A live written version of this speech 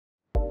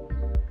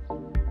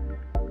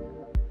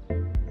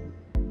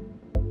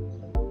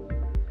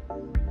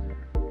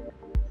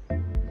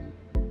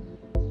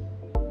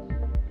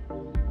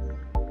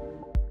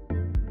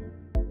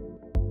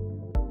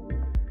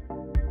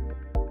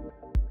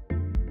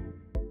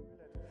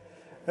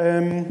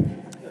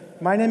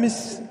My name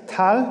is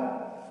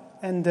Tal,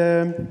 and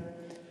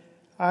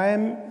I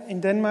am in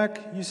Denmark.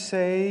 You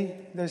say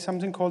there's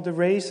something called the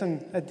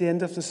raisin at the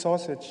end of the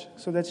sausage.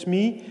 So that's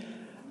me.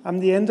 I'm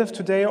the end of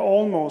today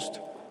almost.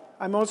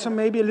 I'm also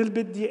maybe a little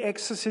bit the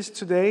exorcist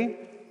today,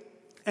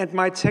 and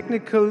my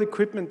technical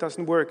equipment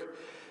doesn't work.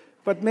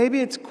 But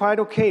maybe it's quite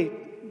okay,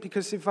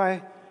 because if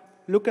I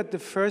look at the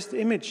first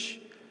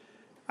image,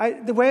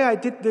 the way I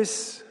did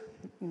this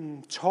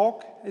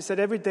talk is that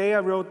every day I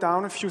wrote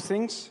down a few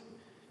things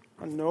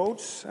on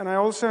notes, and I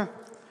also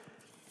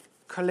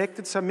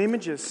collected some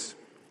images.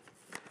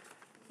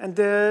 And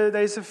there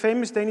is a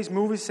famous Danish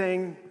movie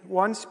saying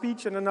one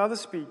speech and another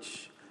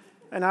speech.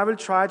 And I will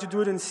try to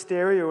do it in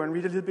stereo and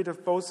read a little bit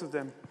of both of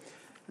them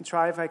and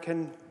try if I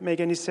can make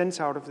any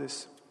sense out of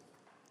this.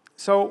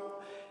 So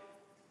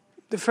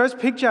the first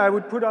picture I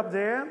would put up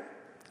there,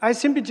 I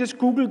simply just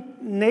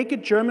Googled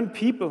naked German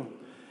people.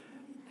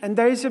 And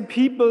there is a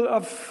people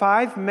of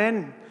 5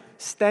 men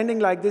standing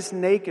like this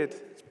naked.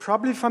 It's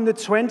probably from the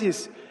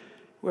 20s,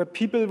 where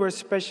people were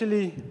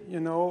especially,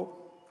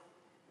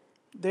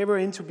 they were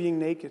into being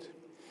naked.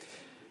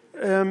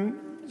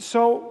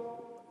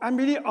 So I'm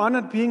really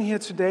honored being here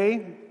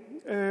today.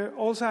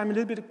 Also, I'm a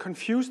little bit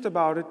confused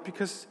about it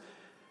because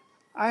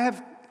I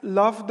have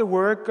loved the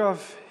work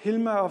of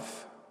Hilma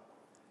of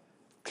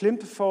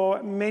Klint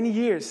for many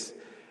years.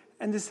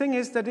 And the thing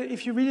is that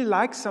if you really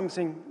like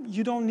something,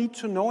 you don't need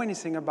to know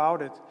anything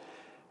about it.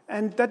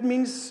 And that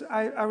means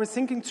I was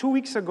thinking 2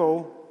 weeks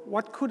ago,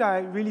 what could I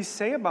really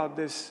say about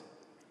this?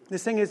 The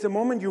thing is, the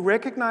moment you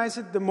recognize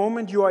it, the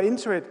moment you are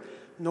into it,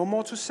 no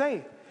more to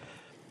say.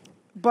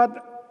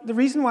 But the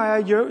reason why I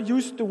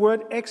use the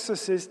word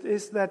exorcist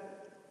is that,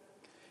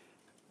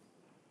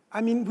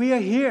 we are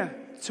here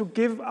to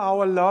give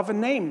our love a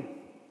name.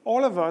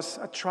 All of us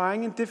are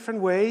trying in different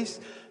ways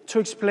to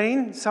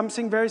explain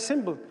something very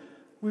simple.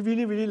 We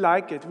really, really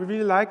like it. We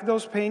really like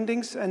those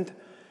paintings, and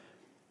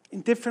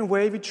in different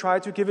ways we try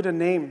to give it a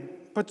name.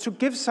 But to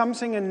give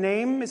something a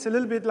name is a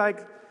little bit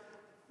like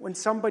when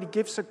somebody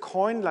gives a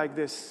coin like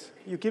this.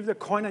 You give the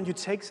coin and you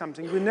take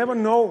something. You never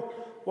know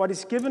what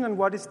is given and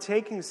what is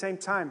taken at the same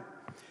time.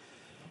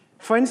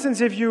 For instance,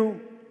 if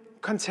you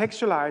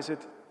contextualize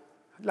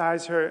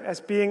her as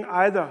being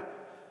either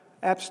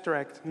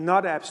abstract,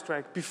 not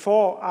abstract,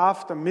 before,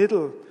 after,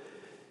 middle,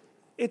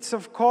 it's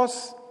of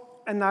course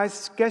a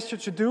nice gesture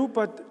to do,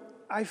 but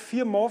I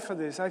fear more for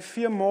this. I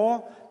fear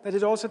more that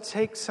it also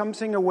takes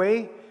something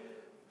away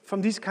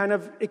from these kind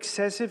of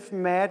excessive,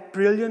 mad,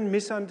 brilliant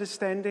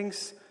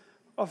misunderstandings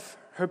of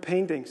her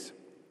paintings.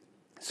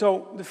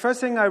 So the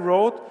first thing I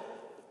wrote,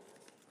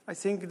 I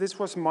think this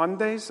was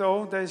Monday,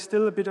 so there's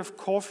still a bit of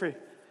coffee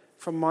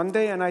from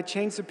Monday, and I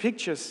changed the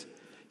pictures.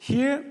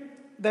 Here,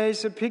 there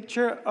is a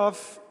picture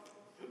of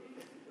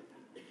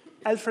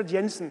Alfred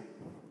Jensen,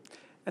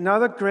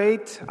 another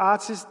great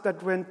artist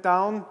that went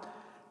down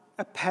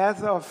a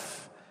path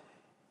of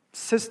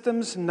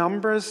systems,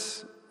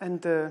 numbers,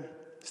 and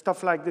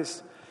stuff like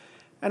this.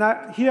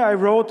 And here I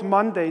wrote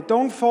Monday,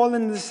 don't fall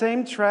in the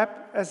same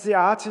trap as the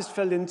artist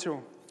fell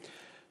into.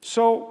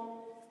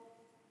 So,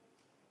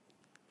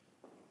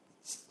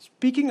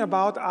 speaking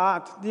about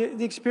art,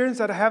 the experience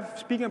that I have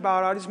speaking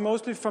about art is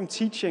mostly from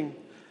teaching.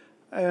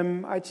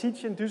 I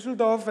teach in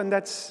Dessutom, and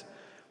that's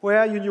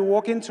where you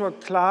walk into a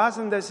class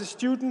and there's a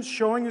student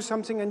showing you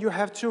something and you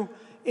have to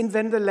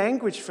invent a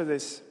language for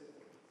this.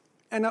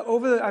 And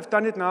I've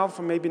done it now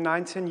for maybe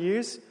 9-10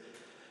 years.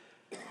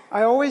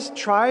 I always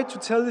try to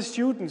tell the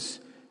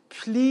students,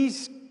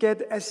 please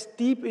get as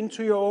deep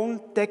into your own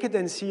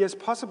decadency as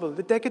possible,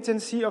 the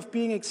decadency of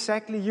being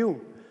exactly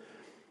you.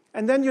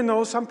 And then,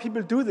 some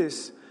people do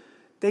this.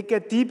 They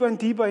get deeper and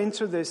deeper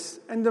into this.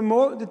 And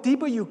the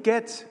deeper you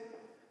get,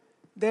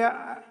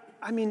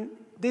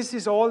 this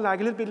is all like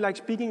a little bit like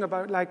speaking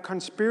about like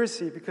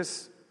conspiracy,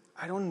 because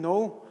I don't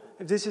know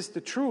if this is the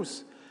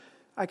truth.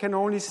 I can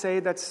only say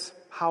that's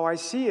how I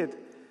see it.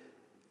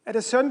 At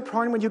a certain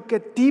point, when you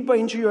get deeper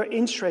into your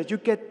interest, you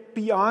get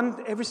beyond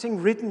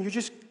everything written, you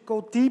just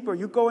go deeper.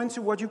 You go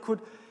into what you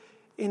could,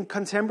 in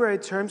contemporary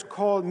terms,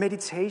 call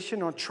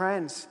meditation or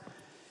trance.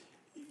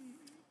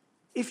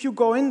 If you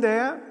go in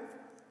there,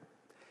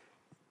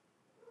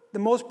 the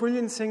most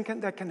brilliant thing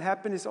that can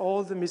happen is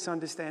all the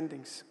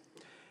misunderstandings.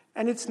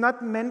 And it's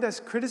not meant as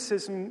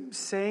criticism,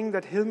 saying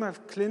that Hilma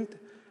of Klint,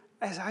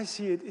 as I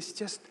see it, is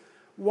just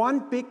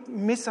one big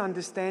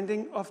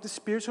misunderstanding of the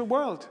spiritual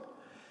world.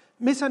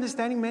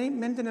 Misunderstanding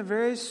meant in a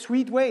very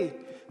sweet way,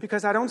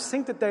 because I don't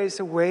think that there is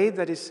a way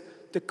that is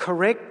the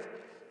correct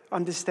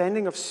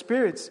understanding of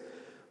spirits.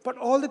 But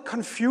all the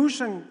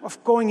confusion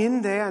of going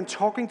in there and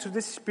talking to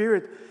this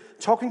spirit,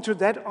 talking to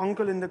that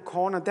uncle in the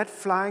corner, that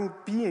flying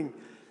being,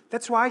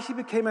 that's why he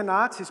became an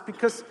artist,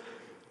 because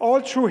all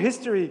through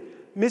history,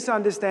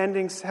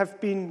 misunderstandings have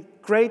been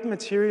great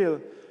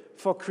material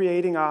for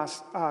creating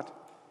art.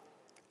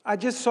 I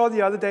just saw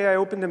the other day, I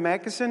opened a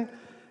magazine,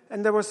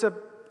 and there was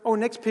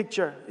next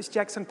picture is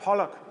Jackson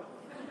Pollock.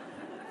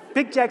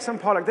 Big Jackson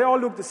Pollock, they all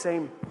look the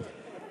same.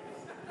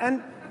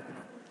 And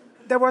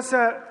there was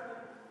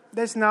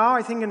there's now,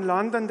 I think in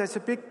London, there's a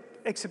big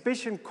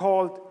exhibition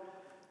called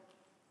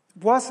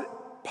Was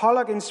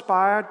Pollock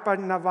Inspired by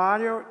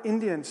Navajo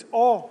Indians?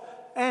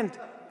 And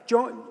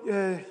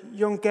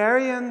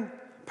Hungarian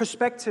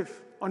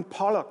perspective on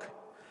Pollock.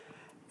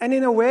 And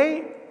in a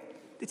way,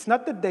 it's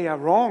not that they are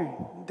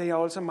wrong. They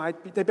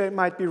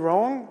might be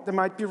wrong, they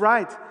might be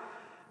right.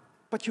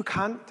 But you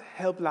can't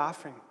help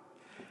laughing.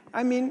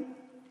 I mean,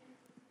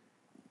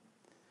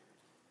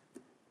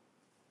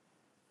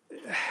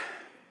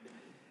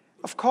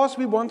 of course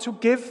we want to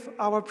give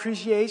our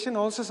appreciation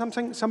also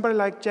somebody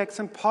like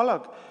Jackson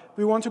Pollock.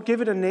 We want to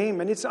give it a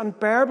name, and it's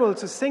unbearable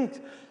to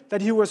think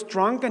that he was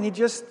drunk and he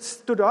just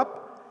stood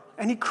up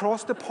and he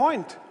crossed the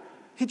point.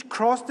 He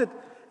crossed it.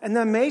 And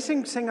the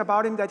amazing thing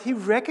about him that he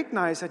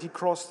recognized that he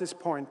crossed this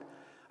point.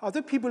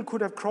 Other people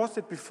could have crossed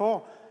it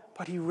before,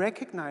 but he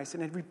recognized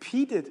it and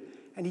repeated,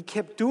 and he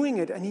kept doing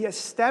it, and he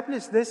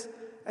established this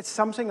as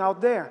something out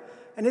there.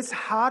 And it's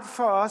hard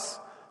for us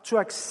to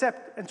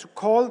accept and to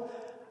call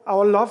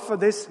our love for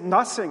this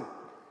nothing.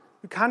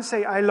 We can't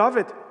say, I love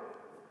it.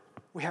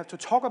 We have to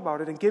talk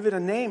about it and give it a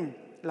name,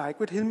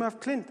 like with Hilma of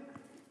Klint.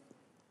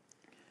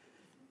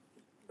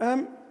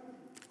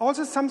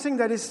 Also something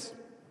that is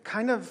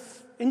kind of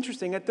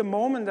interesting. At the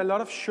moment, a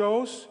lot of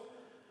shows,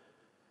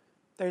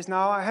 there's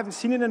now, I haven't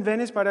seen it in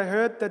Venice, but I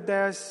heard that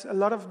there's a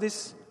lot of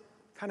this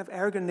kind of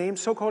arrogant name,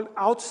 so-called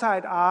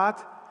outside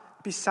art,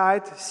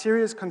 beside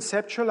serious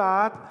conceptual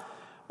art.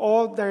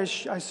 Or I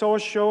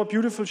saw a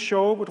beautiful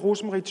show with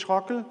Rosemarie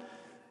Trockel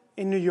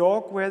in New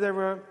York, where there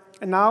were,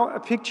 and now a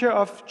picture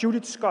of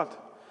Judith Scott,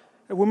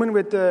 a woman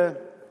with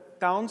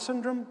Down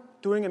syndrome,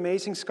 doing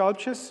amazing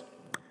sculptures.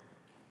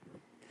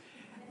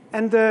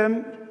 And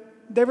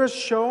they were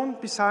shown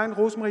beside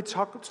Rosemarie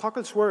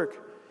Trockel's work.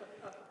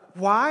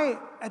 Why,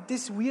 at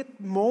this weird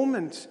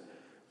moment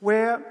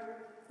where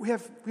we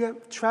have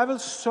traveled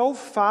so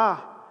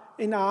far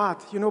in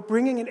art,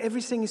 bringing in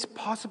everything is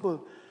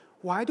possible,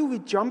 why do we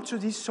jump to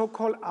these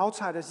so-called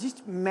outsiders,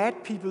 these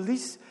mad people,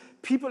 these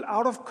people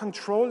out of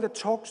control that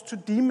talks to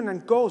demon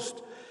and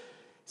ghost?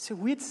 It's a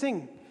weird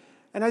thing.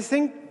 And I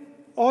think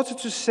also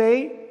to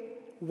say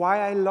why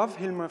I love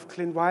Hilma of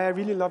Klint, why I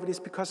really love it, is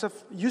because of,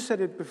 you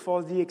said it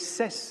before, the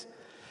excess.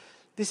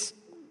 This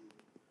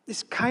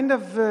kind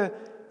of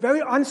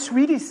very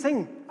un-Swedish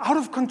thing, out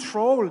of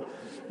control,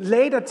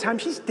 late at time.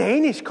 She's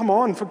Danish, come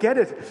on, forget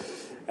it.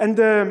 And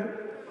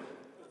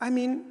I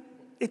mean,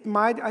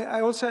 I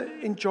also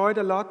enjoyed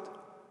a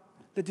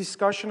lot the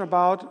discussion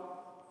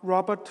about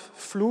Robert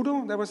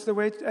Fluto, that was the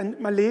way, and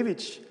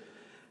Malevich.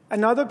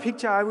 Another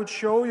picture I would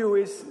show you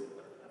is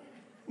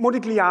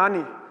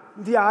Modigliani,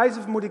 the eyes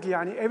of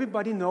Modigliani.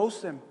 Everybody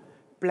knows them,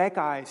 black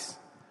eyes.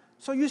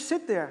 So you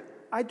sit there,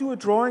 I do a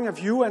drawing of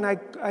you, and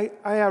I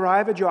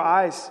arrive at your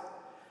eyes.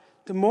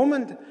 The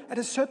moment, at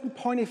a certain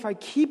point, if I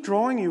keep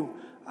drawing you,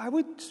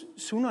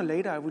 sooner or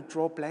later, I would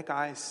draw black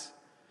eyes.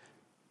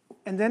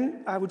 And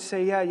then I would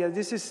say, yeah,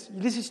 this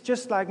is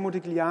just like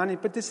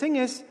Modigliani. But the thing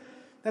is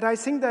that I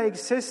think there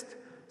exist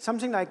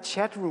something like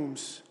chat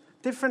rooms.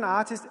 Different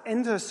artists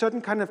enter a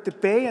certain kind of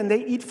debate, and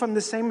they eat from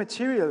the same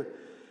material.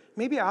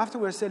 Maybe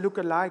afterwards they look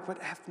alike,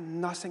 but have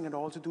nothing at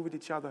all to do with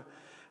each other.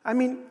 I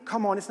mean,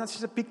 come on, it's not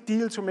such a big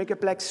deal to make a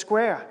black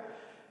square.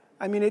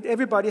 I mean,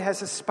 everybody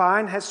has a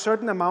spine, has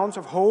certain amounts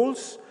of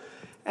holes,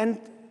 and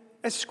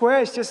a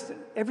square is just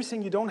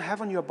everything you don't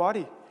have on your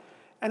body.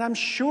 And I'm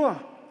sure,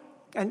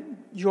 and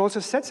you also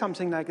said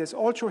something like this,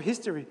 all through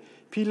history,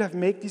 people have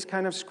made these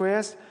kind of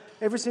squares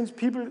ever since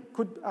people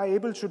are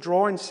able to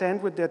draw in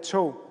sand with their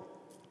toe.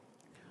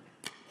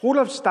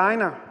 Rudolf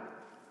Steiner,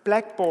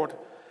 blackboard.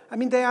 I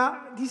mean, they are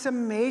these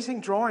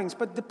amazing drawings,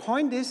 but the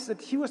point is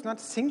that he was not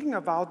thinking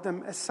about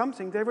them as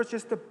something. They were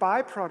just a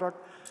byproduct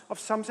of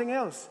something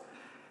else.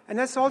 And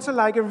that's also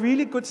like a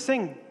really good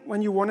thing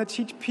when you want to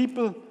teach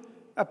people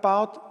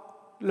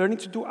about learning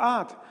to do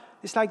art.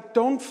 It's like,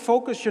 don't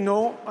focus,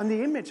 on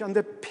the image, on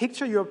the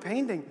picture you're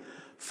painting.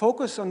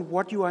 Focus on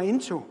what you are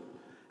into.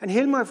 And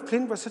Hilma of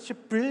Klint was such a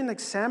brilliant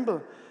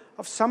example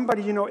of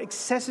somebody,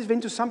 excessive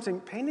into something.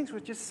 Paintings were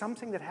just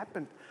something that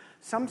happened.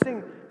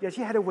 Something,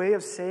 she had a way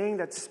of saying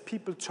that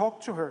people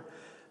talked to her.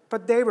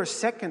 But they were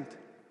second.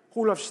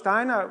 Rudolf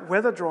Steiner,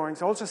 weather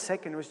drawings, also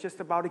second. It was just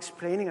about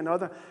explaining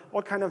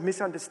all kind of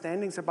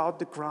misunderstandings about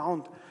the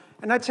ground.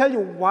 And I tell you,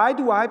 why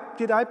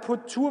did I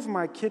put two of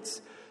my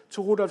kids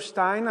to Rudolf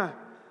Steiner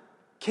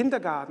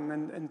kindergarten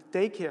and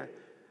daycare?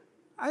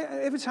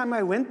 Every time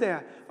I went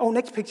there,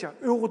 next picture,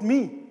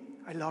 Eurythmy.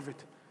 I love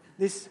it.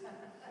 This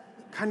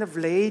kind of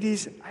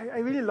ladies, I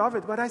really love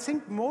it. But I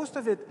think most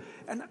of it,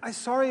 and I'm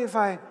sorry if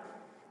I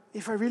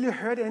really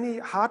hurt any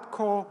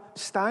hardcore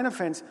Steiner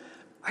fans,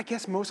 I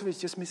guess most of it is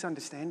just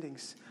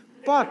misunderstandings.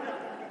 But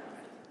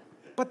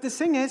the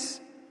thing is,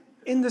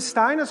 in the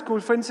Steiner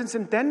school, for instance,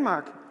 in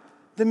Denmark,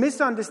 the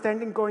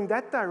misunderstanding going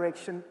that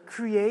direction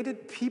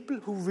created people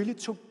who really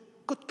took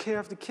good care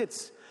of the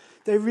kids.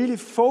 They really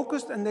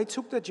focused and they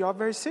took their job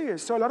very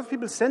serious. So a lot of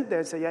people sent there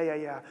and say,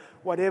 yeah,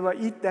 whatever,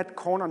 eat that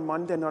corn on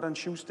Monday, not on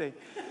Tuesday.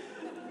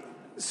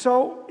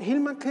 So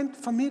Hilma Klint,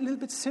 for me, a little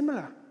bit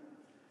similar.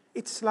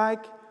 It's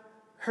like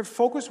her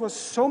focus was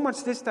so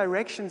much this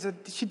direction that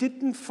she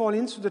didn't fall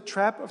into the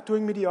trap of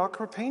doing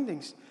mediocre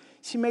paintings.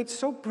 She made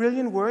so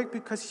brilliant work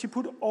because she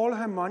put all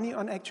her money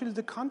on actually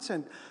the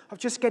content, of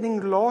just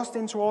getting lost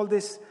into all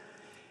this.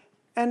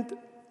 And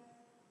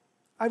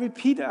I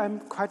repeat, I'm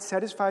quite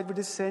satisfied with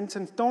this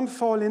sentence. Don't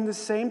fall in the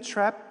same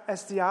trap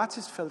as the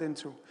artist fell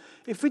into.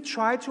 If we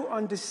try to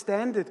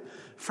understand it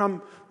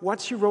from what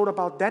she wrote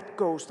about that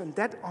ghost and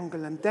that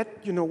uncle and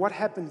that, what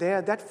happened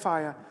there, that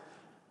fire,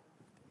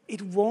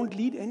 it won't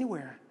lead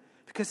anywhere,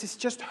 because it's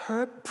just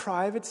her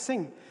private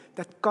thing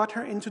that got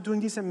her into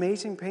doing these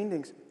amazing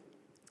paintings.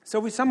 So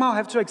we somehow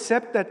have to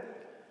accept that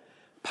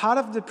part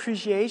of the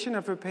appreciation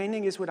of her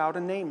painting is without a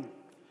name.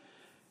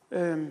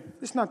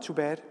 It's not too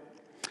bad.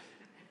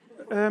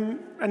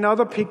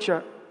 Another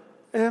picture.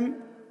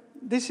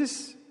 This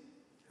is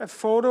a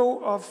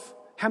photo of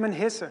Hermann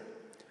Hesse.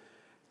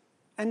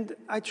 And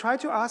I tried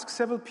to ask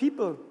several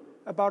people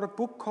about a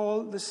book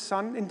called The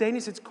Sun. In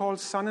Danish, it's called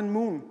Sun and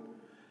Moon.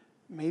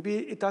 Maybe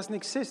it doesn't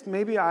exist.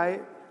 Maybe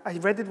I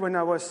read it when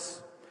I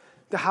was,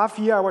 the half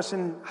year I was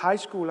in high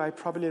school, I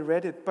probably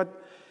read it.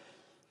 But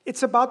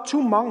it's about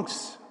two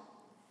monks.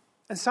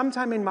 And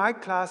sometime in my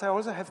class, I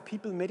also have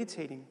people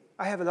meditating.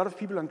 I have a lot of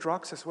people on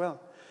drugs as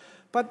well.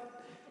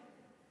 But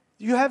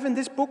you have in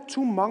this book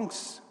two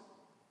monks,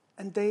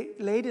 and they,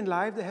 late in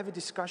life, they have a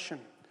discussion.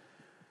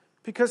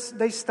 Because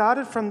they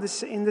started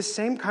in the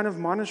same kind of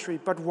monastery,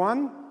 but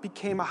one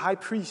became a high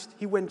priest.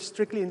 He went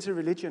strictly into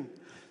religion.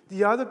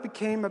 The other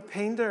became a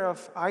painter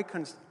of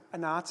icons,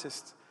 an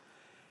artist.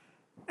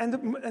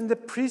 And the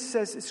priest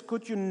says, it's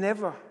good you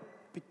never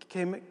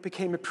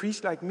became a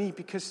priest like me,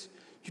 because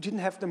you didn't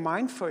have the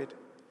mind for it.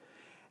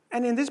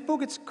 And in this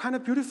book, it's kind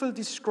of beautifully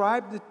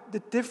described the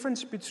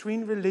difference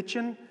between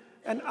religion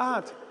and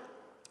art.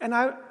 And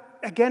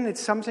again,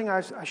 it's something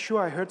I'm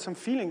sure I hurt some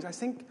feelings. I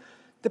think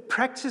the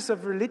practice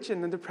of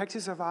religion and the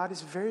practice of art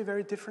is very,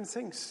 very different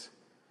things.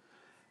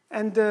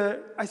 And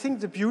I think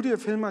the beauty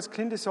of Hilma's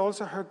Klint is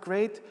also her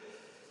great,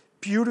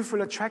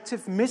 beautiful,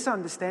 attractive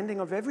misunderstanding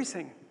of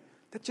everything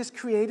that just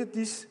created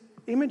these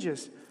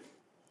images.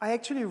 I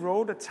actually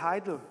wrote a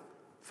title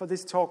for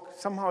this talk.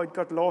 Somehow it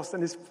got lost,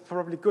 and it's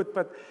probably good.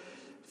 But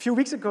a few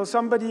weeks ago,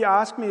 somebody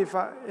asked me if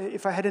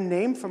I had a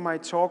name for my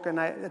talk, and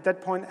I, at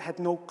that point, had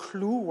no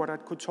clue what I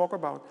could talk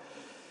about.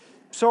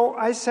 So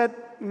I said,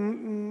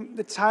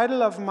 the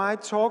title of my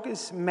talk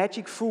is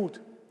Magic Food.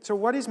 So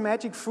what is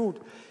magic food?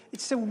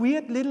 It's a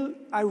weird little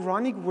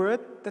ironic word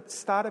that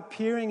started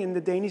appearing in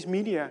the Danish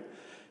media.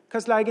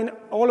 Because like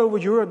all over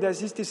Europe, there's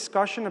this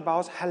discussion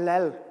about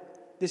halal,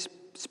 this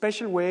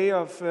special way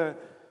of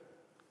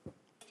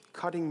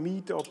cutting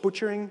meat or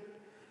butchering.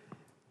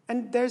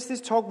 And there's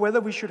this talk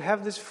whether we should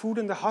have this food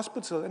in the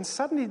hospital. And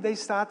suddenly they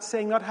start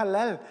saying not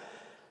halal.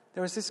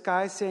 There was this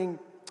guy saying,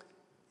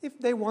 if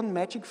they want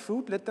magic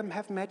food, let them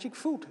have magic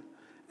food.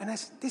 And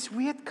it's this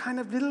weird kind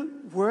of little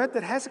word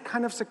that has a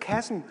kind of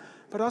sarcasm,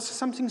 but also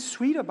something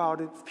sweet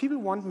about it. If people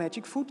want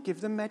magic food,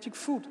 give them magic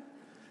food.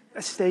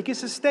 A steak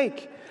is a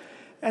steak.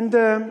 And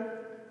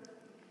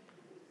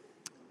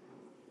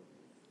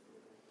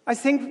I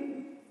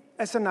think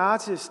as an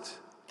artist,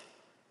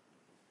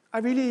 I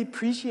really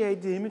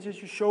appreciate the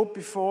images you showed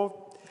before,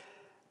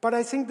 but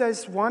I think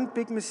there's one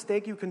big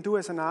mistake you can do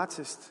as an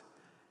artist.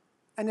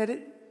 And that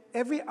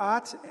every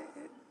artist,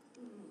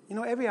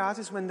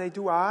 when they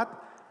do art,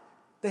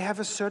 they have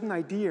a certain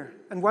idea.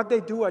 And what they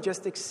do are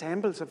just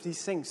examples of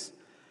these things.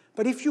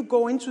 But if you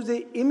go into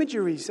the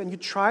imageries and you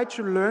try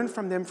to learn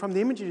from them, from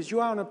the images,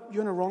 you're on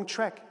a wrong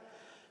track.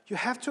 You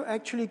have to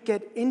actually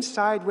get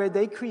inside where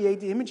they create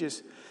the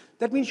images.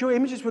 That means your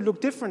images will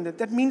look different.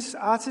 That means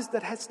artists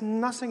that has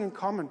nothing in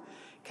common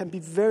can be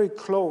very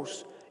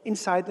close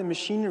inside the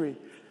machinery.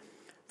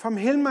 From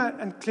Hilma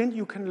and Klint,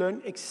 you can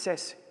learn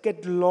excess.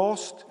 Get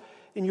lost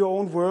in your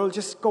own world.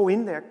 Just go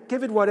in there.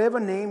 Give it whatever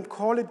name.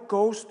 Call it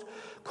ghost.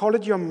 Call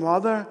it your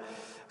mother.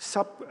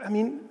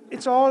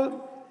 It's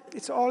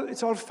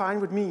all fine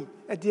with me.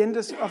 At the end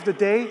of the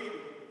day,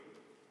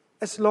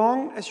 as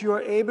long as you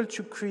are able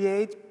to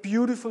create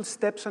beautiful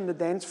steps on the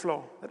dance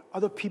floor that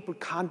other people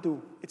can't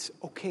do, it's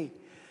okay.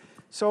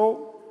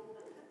 So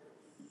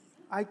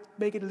I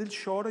make it a little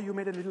shorter, you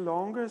made it a little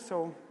longer,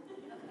 so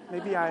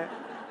maybe I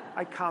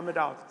calm it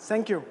out.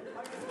 Thank you.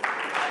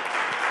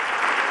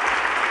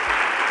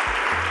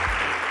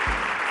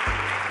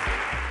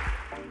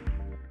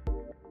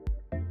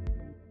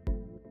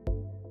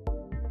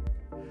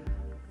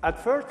 At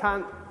first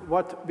hand,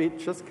 what we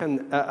just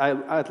can,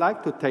 I'd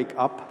like to take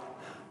up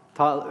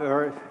Tal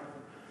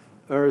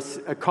Er's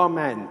a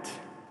comment,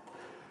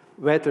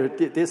 whether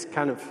this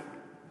kind of,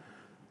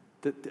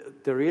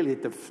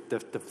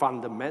 the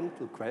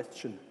fundamental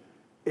question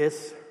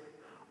is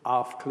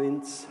of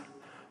Klint's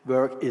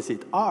work, is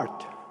it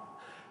art?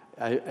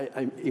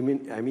 I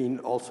mean,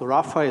 also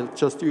Raphael,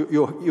 just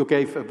you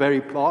gave a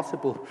very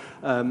plausible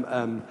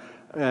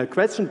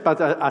question, but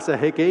as a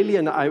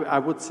Hegelian, I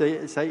would say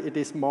it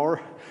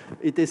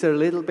is a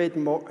little bit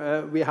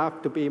more, we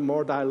have to be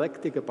more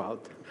dialectic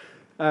about.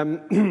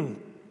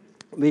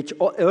 Which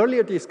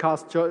earlier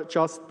discussed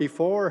just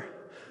before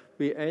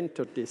we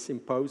entered this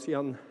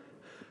symposium,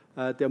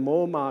 the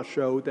MoMA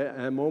show, the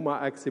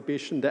MoMA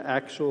exhibition, the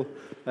actual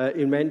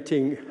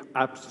inventing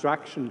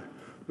abstraction,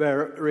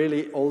 where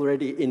really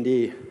already in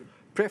the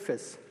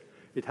preface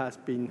it has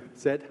been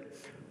said,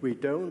 we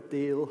don't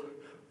deal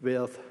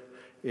with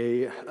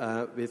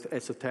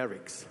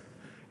esoterics.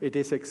 It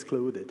is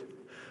excluded.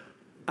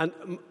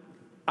 And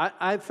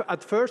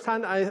at first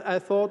hand, I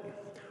thought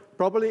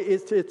probably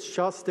it's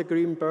just the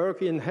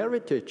Greenbergian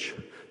heritage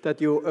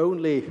that you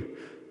only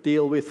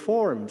deal with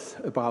forms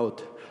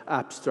about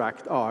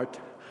abstract art.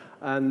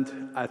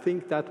 And I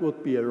think that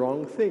would be a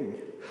wrong thing.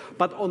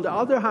 But on the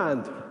other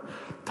hand,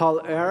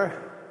 Thaler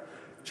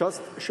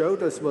just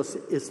showed us what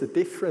is the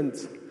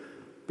difference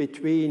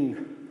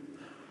between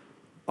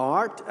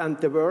art and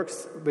the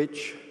works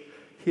which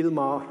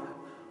Hilma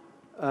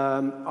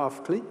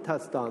of Klint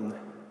has done.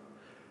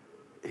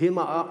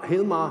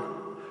 Hilma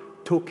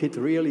took it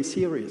really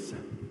serious.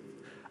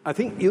 I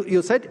think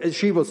you said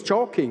she was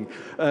joking.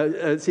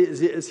 But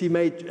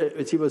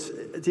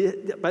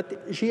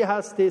she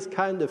has this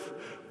kind of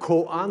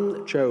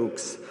koan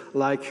jokes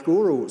like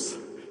gurus.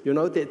 You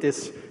know,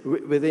 this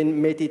within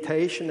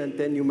meditation, and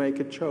then you make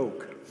a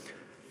joke.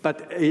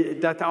 But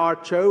that are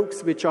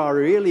jokes which are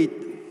really,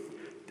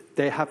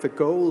 they have a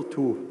goal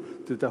to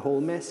the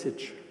whole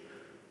message.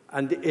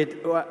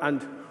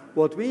 And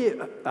what we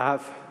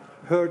have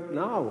heard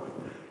now,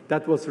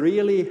 that was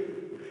really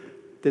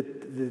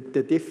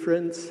the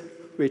difference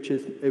which you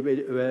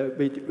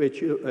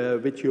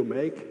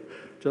make,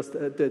 just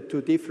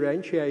to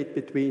differentiate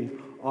between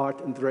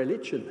art and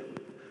religion.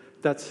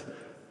 That's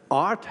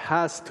art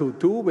has to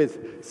do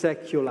with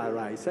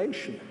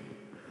secularization.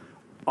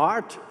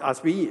 Art,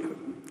 as we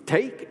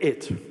take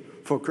it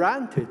for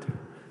granted,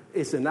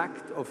 is an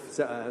act of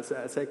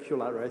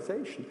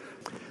secularization.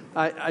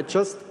 I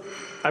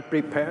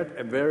prepared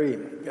a very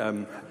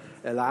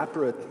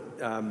elaborate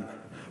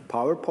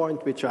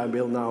PowerPoint, which I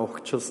will now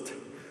just,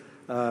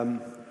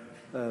 in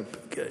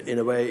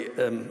a way,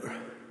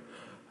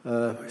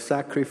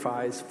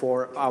 sacrifice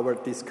for our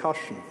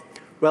discussion.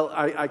 Well,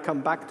 I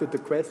come back to the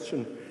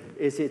question,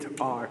 is it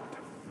art?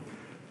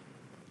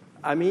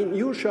 I mean,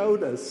 you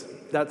showed us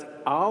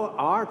that our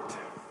art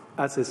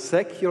as a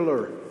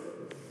secular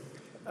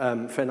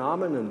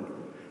phenomenon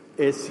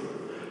is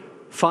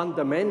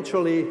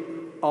fundamentally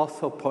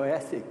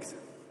orthopoetics.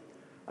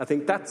 I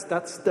think that's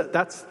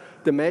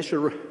the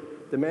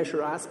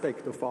measure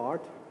aspect of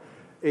art.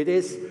 It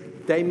is,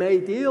 they may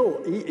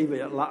deal,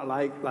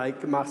 like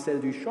Marcel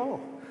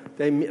Duchamp,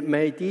 they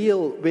may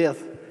deal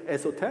with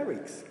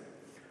esoterics,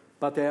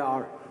 but they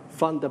are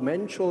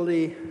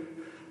fundamentally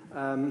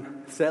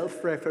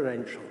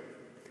self-referential.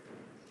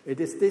 It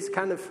is this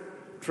kind of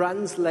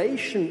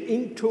translation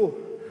into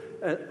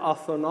an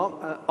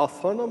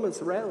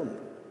autonomous realm.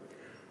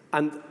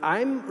 And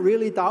I'm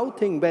really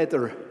doubting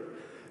whether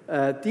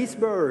these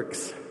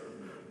works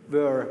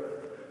were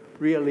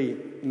really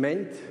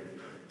meant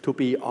to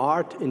be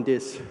art in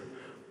this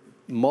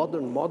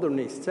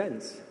modernist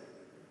sense.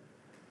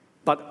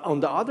 But on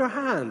the other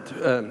hand,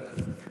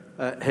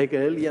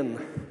 Hegelian,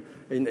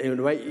 in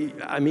a way,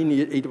 I mean,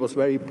 it was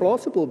very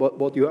plausible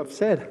what you have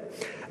said.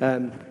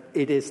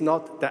 It is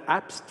not the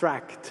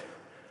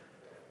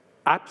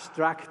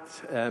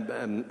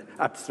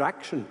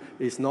abstraction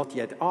is not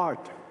yet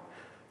art.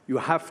 You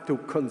have to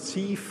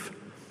conceive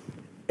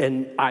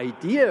an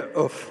idea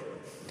of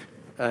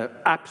the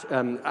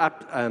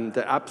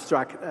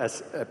abstract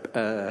as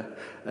the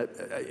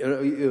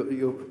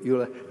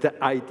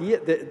idea,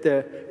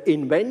 the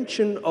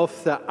invention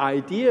of the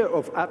idea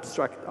of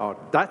abstract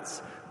art.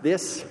 That's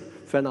this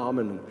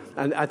phenomenon,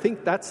 and I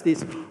think that's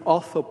this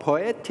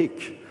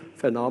orthopoetic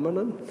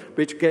phenomenon,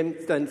 which came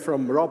then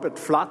from Robert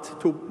Flatt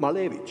to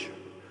Malevich,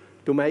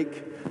 to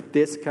make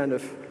this kind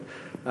of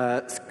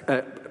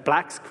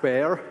black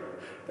square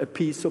a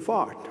piece of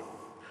art.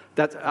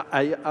 That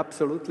I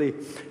absolutely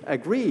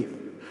agree.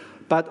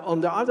 But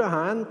on the other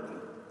hand,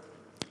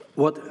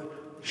 what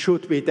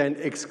should we then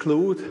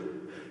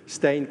exclude?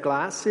 Stained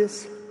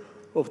glasses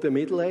of the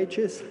Middle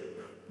Ages,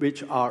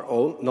 which are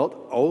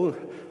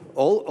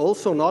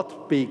also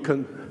not be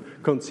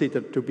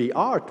considered to be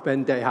art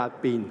when they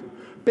had been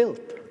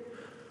built,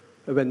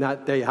 when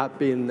they had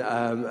been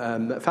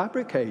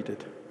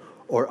fabricated,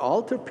 or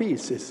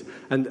altarpieces.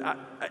 And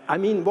I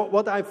mean,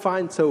 what I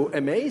find so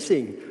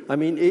amazing, I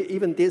mean,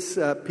 even this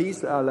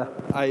piece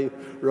I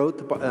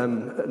wrote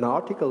an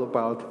article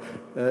about,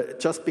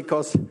 just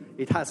because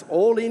it has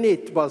all in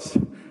it, was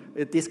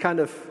this kind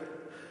of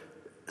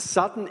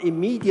sudden,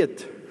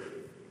 immediate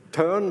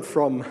turn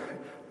from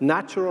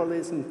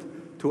naturalism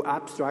to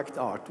abstract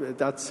art.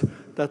 That's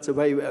a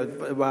way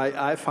why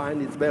I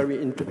find it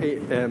very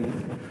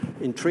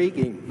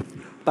intriguing.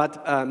 But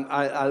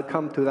I'll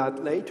come to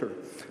that later.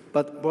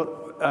 But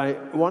what I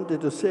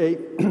wanted to say,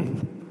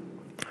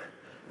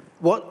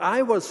 what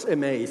I was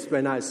amazed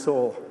when I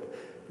saw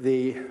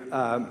the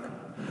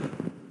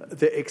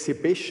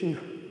exhibition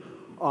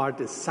are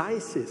the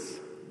sizes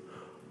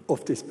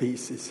of these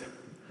pieces.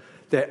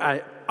 They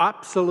are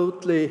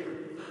absolutely,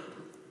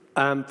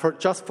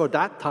 for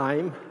that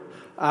time,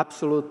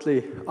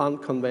 absolutely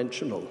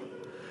unconventional.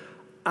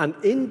 And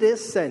in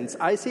this sense,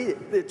 I see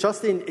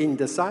just in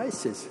the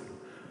sizes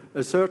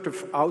a sort of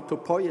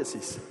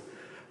autopoiesis.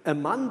 A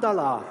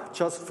mandala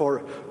just for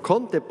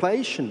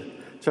contemplation,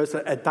 just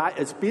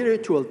a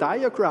spiritual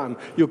diagram.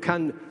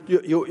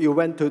 You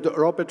went to the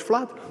Robert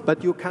Flatt,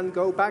 but you can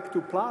go back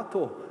to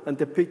Plato and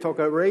the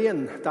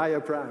Pythagorean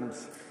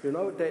diagrams. You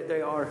know,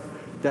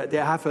 they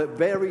have a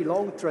very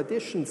long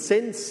tradition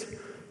since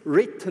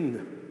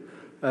written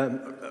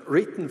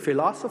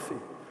philosophy.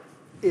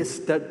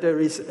 Is that there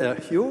is a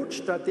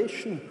huge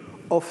tradition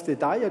of the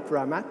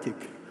diagrammatic,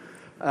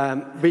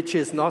 which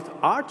is not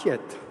art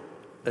yet.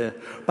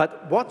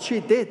 But what she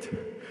did,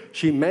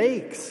 she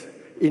makes,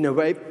 in a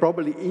way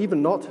probably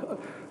even not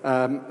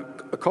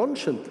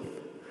conscient,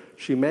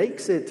 she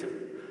makes it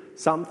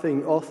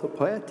something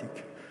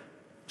orthopoetic,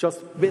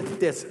 just with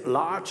these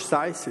large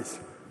sizes.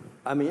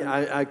 I mean,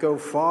 I go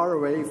far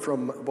away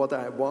from what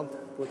I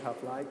would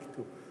have liked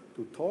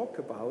to talk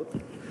about.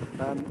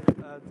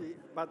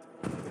 But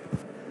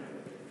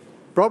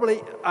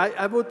probably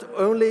I would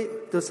only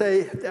to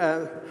say,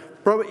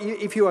 probably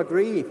if you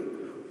agree,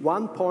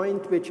 one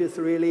point which is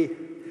really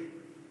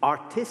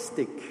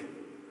artistic,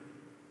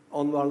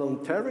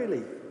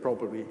 involuntarily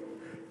probably,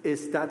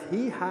 is that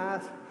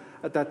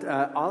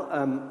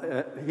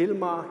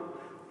Hilma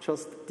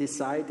just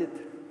decided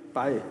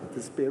by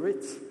the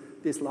spirits,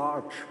 these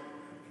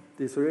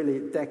really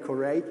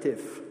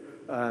decorative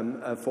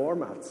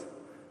formats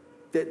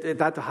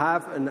that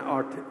have an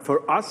art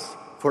for us,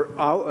 for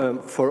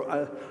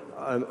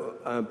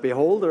a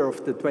beholder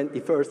of the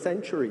 21st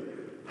century,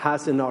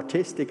 has an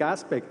artistic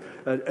aspect.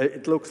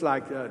 It looks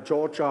like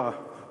Georgia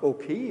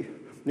O'Keeffe,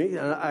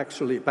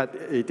 actually, but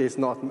it is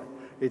not.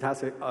 It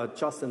has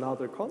just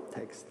another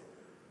context.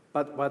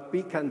 But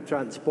we can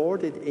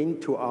transport it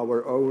into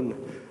our own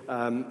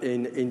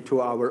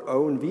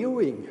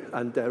viewing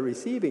and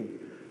receiving.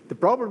 The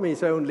problem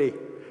is only,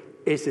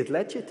 is it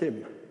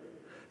legitimate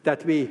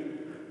that we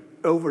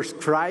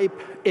overscribe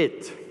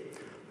it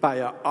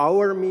by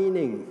our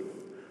meaning?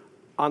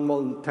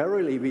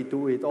 Involuntarily, we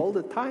do it all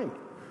the time.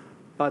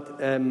 But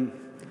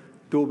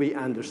do we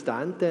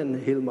understand then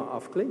Hilma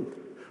af Klint?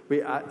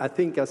 I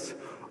think as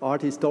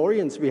art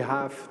historians we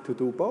have to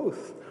do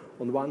both.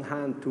 On one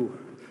hand, to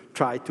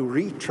try to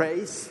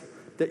retrace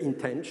the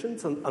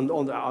intentions, and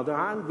on the other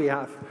hand, we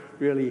have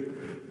really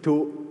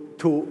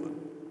to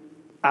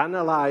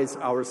analyze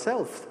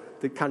ourselves,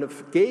 the kind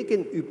of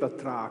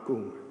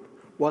Gegenübertragung.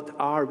 What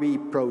are we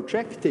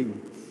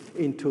projecting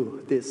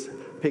into these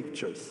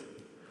pictures?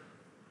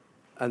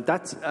 And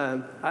that's,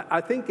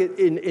 I think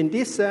in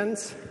this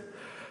sense,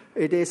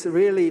 it is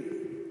really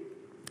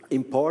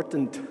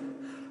important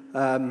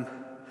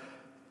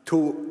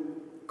to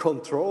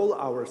control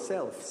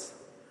ourselves,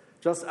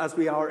 just as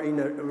we are in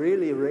a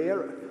really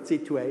rare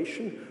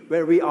situation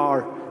where we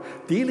are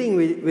dealing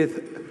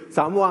with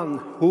someone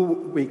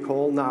who we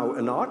call now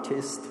an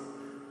artist,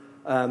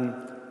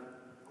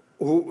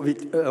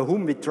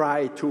 whom we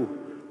try to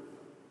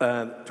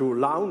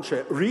launch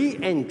a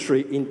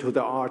re-entry into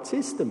the art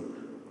system,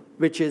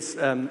 which is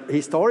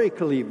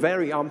historically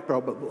very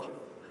improbable.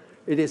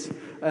 It is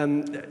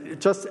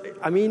just,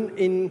 I mean,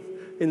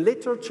 in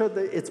literature,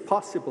 it's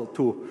possible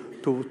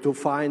to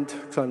find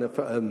kind of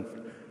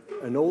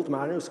an old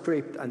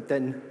manuscript, and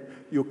then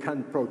you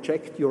can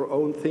project your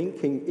own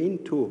thinking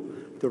into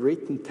the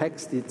written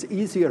text. It's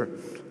easier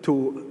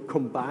to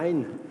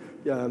combine,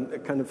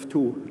 kind of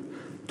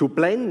to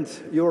blend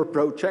your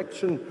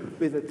projection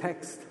with the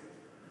text,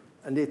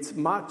 and it's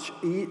much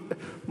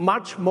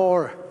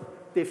more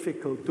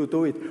difficult to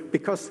do it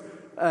because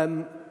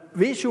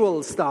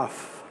visual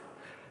stuff,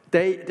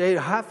 they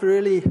have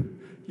really,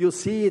 you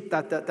see it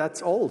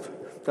that's old,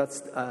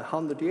 that's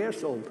 100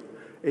 years old.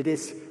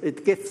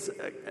 It gives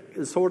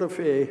a sort of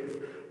a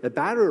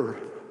barrier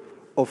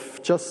of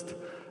just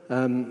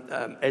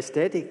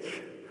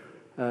aesthetic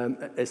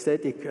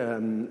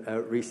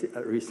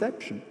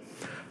reception.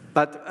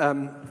 But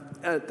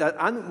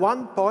and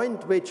one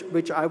point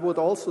which I would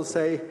also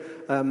say,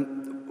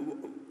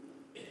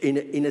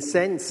 in a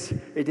sense,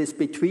 it is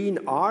between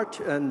art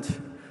and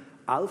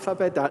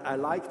alphabet. I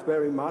liked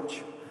very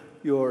much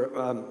your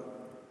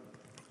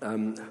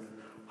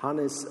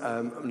Hannes'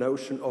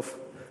 notion of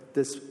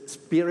this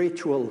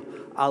spiritual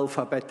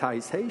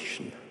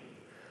alphabetization.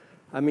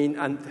 I mean,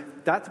 and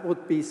that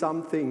would be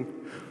something,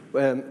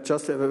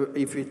 just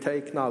if we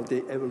take now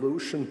the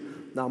evolution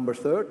number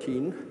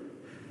 13,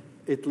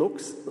 it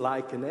looks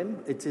like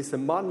it is a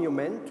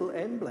monumental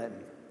emblem.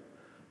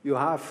 You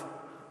have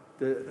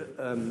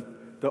the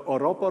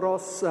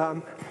Ouroboros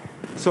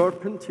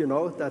serpent, you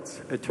know,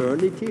 that's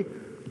eternity,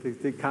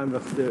 the kind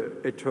of the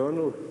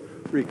eternal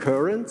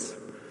recurrence,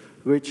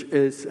 which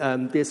is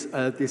this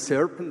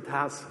serpent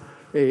has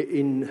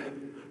in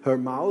her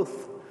mouth,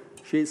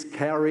 she's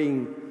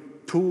carrying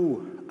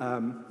two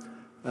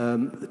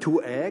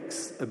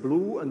eggs, a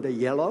blue and a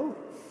yellow.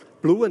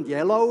 Blue and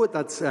yellow,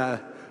 that's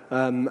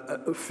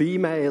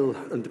female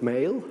and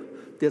male.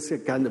 this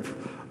kind of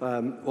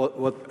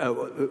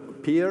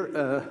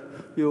Pierre,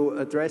 you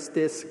addressed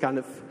this kind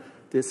of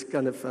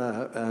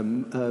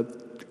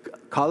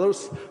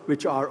colors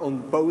which are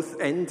on both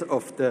ends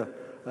of the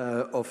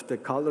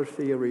color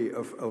theory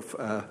of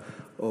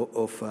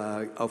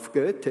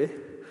Goethe,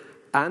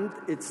 and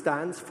it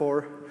stands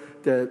for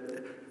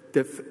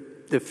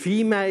the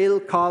female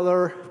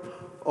color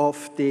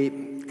of the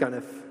kind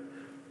of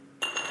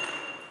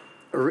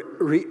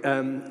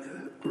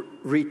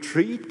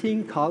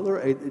retreating color.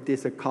 It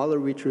is a color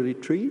which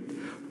retreat,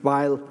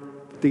 while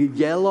the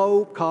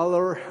yellow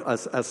color,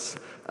 as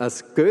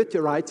Goethe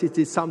writes, it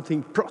is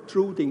something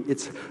protruding.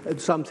 It's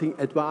something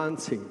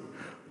advancing.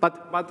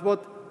 But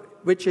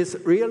which is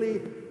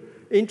really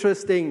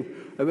interesting,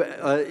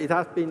 it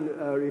has been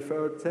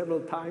referred several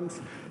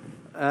times.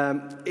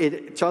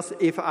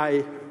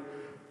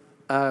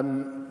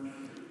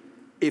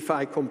 If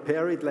I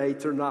compare it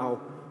later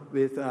now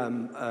with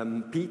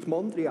Piet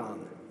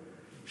Mondrian,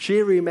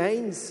 she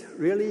remains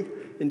really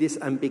in this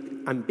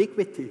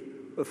ambiguity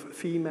of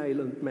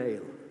female and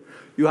male.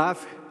 You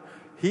have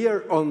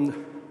here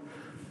on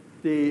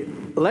the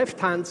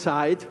left-hand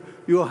side,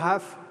 you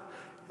have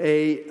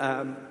a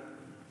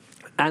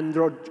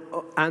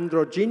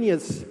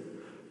androgynous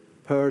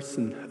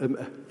person,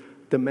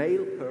 the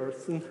male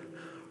person,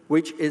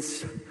 which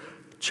is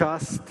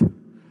just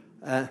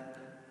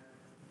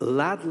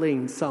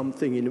ladling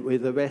something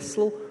with a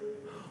vessel.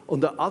 On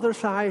the other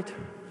side,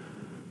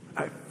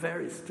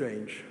 very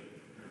strange.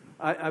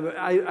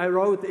 I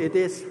wrote it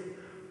is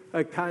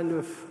a kind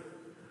of,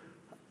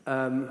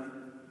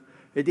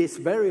 it is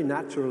very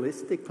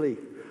naturalistically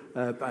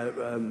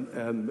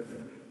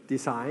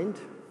designed.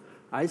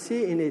 I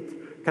see in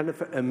it kind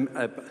of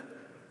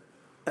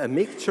a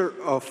mixture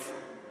of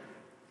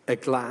a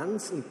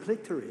glance and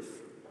clitoris.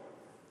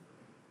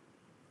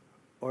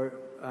 Or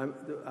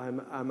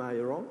am I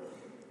wrong?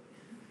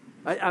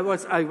 I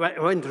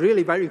went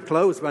really very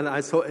close when I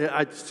saw it.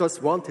 I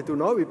just wanted to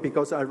know it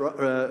because I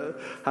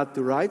had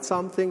to write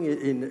something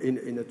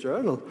in a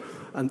journal,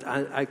 and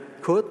I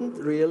couldn't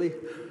really.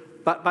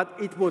 But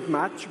it would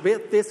match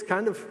with this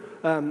kind of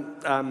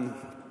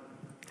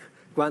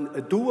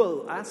a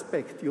dual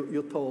aspect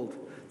you told,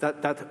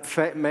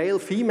 that male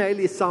female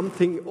is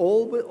something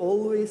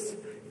always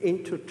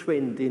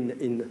intertwined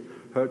in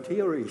her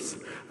theories,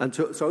 and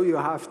so you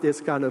have this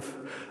kind of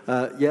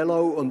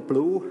yellow and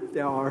blue.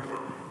 They are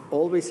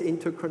always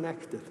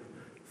interconnected,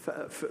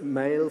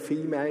 male,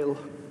 female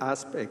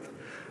aspect.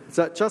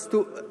 So just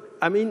to,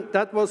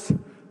 that was,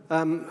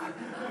 and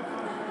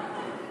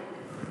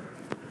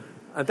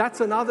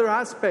that's another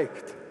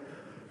aspect,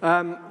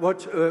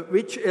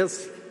 which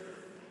is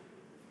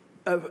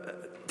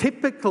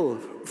typical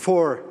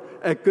for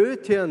a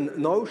Goethean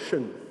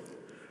notion.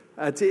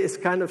 It is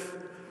kind of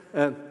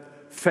a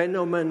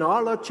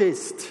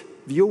phenomenologist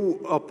view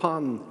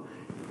upon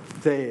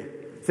the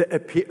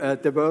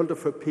world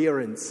of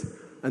appearance,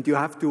 and you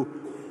have to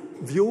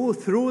view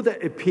through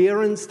the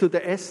appearance to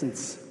the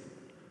essence.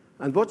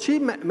 And what she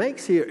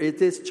makes here,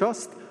 it is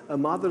just a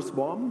mother's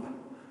womb,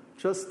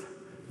 just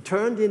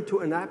turned into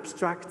an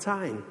abstract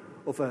sign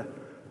of a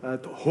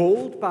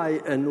hold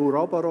by an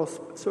Ouroboros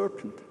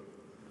serpent.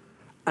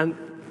 And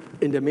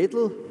in the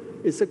middle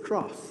is a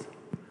cross,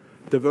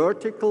 the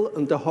vertical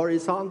and the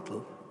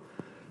horizontal.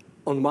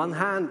 On one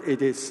hand,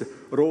 it is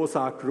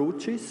Rosa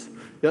Crucis,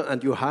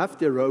 and you have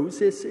the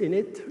roses in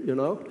it,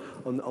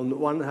 On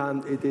one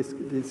hand, it is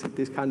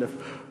this kind of...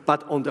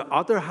 But on the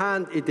other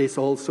hand, it is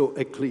also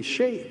a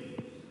cliché,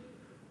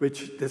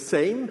 which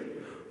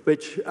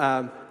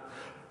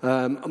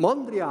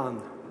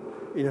Mondrian,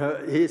 in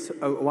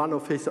one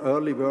of his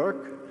early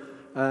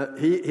work,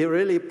 he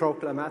really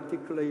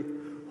proclamatically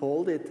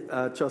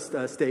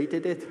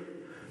stated it.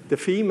 The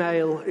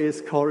female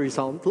is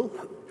horizontal,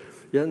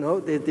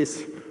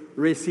 this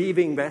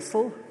receiving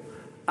vessel,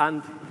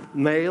 and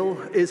male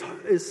is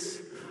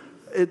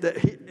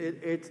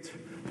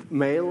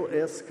male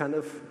is kind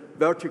of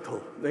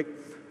vertical.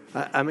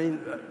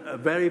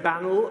 Very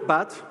banal,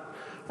 but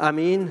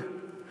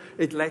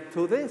it led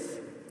to this.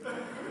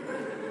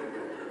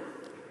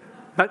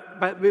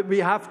 But we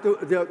have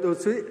to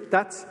see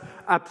that's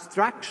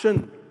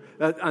abstraction,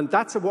 and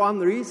that's one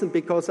reason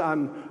because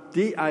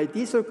I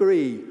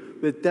disagree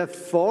with the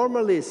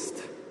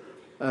formalist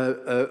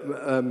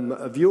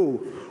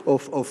view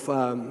of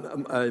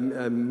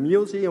a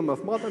museum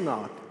of modern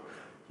art.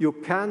 You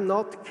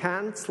cannot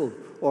cancel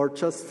or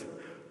just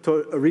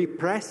to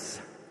repress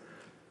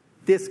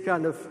this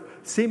kind of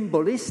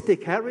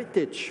symbolistic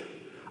heritage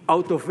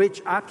out of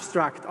which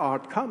abstract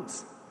art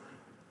comes.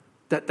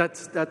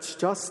 That's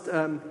just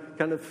kind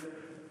of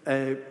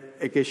a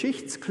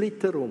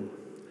Geschichtsklitterung,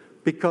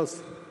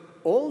 because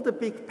all the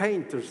big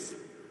painters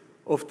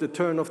of the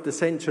turn of the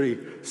century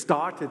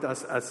started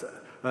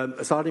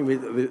starting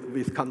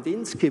with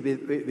Kandinsky,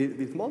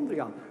 with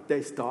Mondrian.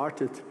 They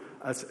started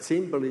as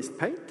symbolist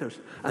painters,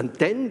 and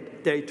then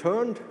they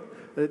turned,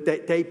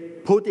 they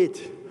put it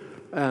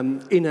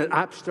in an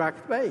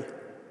abstract way.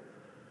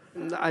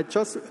 And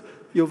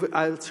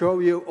I'll show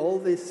you all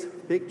this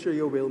picture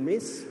you will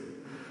miss.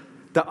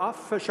 Der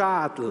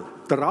Affenschädel.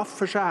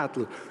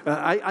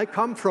 I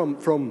come from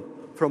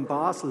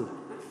Basel,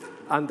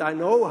 and I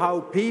know how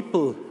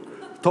people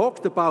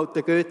talked about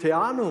the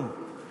Goetheanum.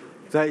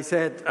 They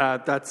said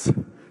that's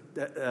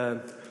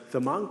the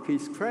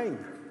monkey's crane.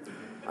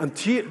 And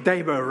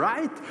they were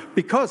right,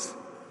 because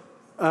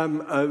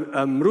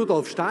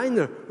Rudolf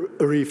Steiner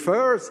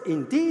refers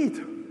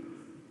indeed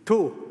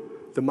to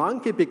the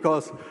monkey,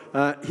 because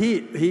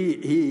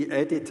he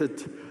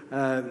edited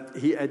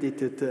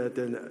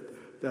in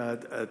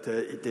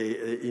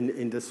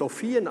the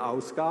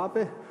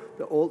Sophienausgabe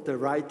all the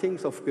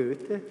writings of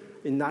Goethe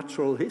in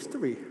natural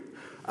history.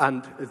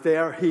 And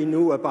there he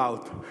knew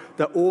about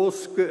the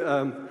os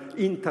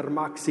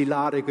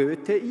intermaxillare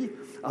Goethei,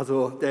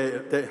 also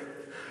the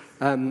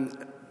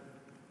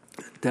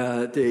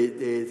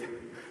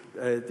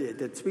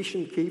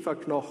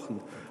Zwischenkieferknochen.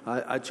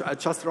 I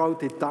just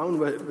wrote it down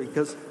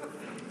because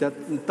that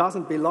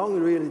doesn't belong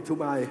really to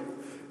my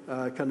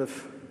kind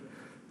of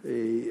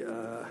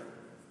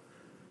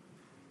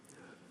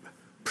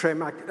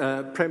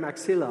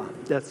premaxilla.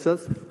 That's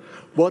just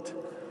what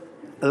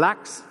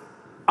lacks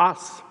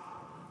us,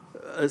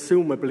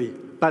 assumably.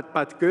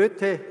 But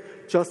Goethe,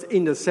 just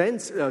in a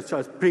sense,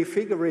 just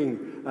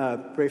prefiguring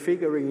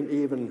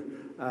even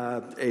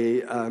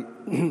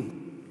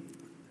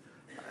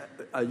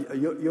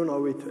you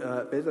know it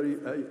better,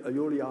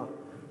 Julia.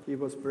 He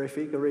was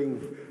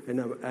prefiguring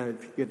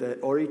the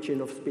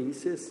origin of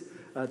species.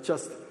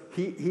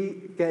 He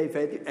gave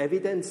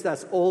evidence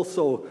that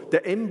also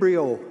the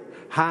embryo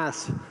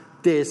has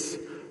this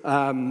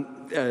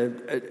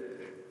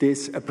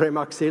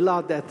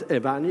premaxilla that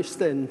vanishes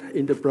then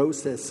in the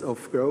process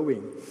of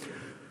growing.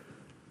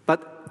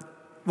 But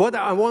what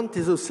I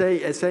wanted to say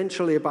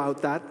essentially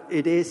about that,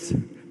 it is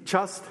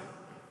just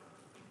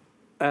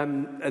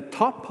a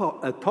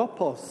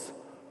topos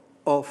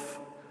of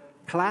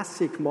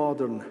classic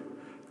modern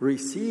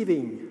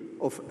receiving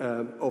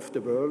of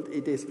the world.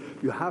 It is,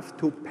 you have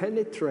to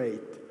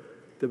penetrate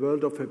the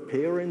world of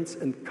appearance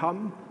and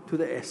come to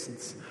the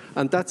essence.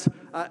 And that's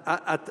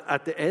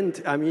at the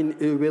end, I mean,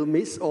 you will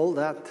miss all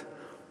that,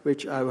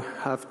 which I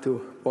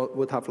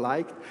would have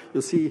liked.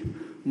 You see,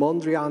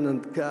 Mondrian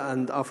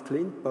and af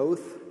Klint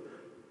both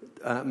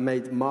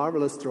made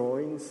marvelous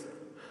drawings.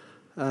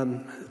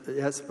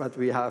 Yes, but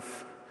we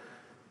have,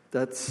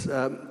 that's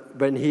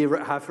when he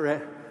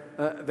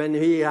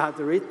had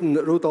written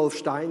Rudolf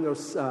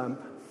Steiner's,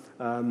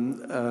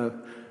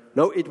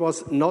 no, it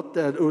was not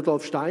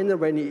Rudolf Steiner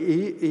when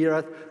he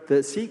read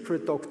the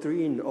secret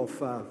doctrine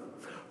of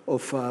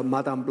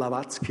Madame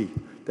Blavatsky.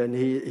 Then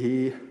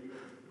he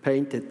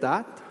painted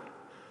that.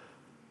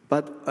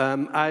 But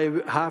I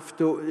have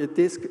to,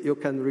 this you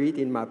can read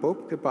in my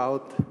book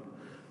about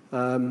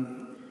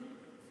the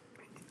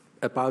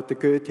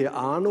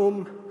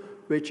Goetheanum,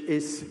 which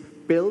is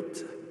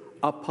built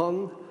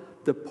upon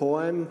the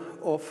poem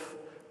of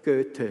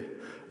Goethe,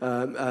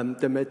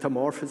 The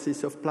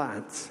Metamorphosis of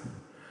Plants.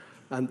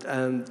 And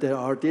there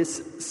are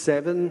these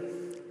seven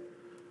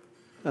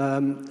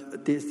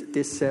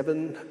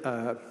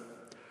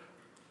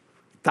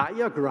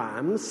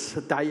diagrams,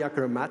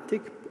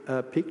 diagrammatic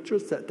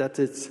pictures, that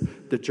it's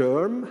the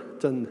germ,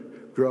 then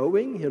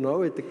growing, you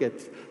know, it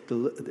gets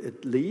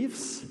it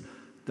leaves,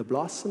 the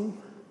blossom,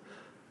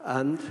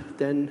 and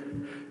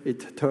then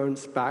it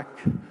turns back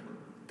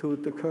to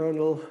the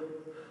kernel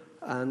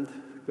and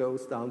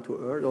goes down to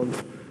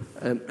earth.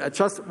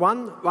 Just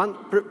one,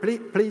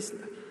 please.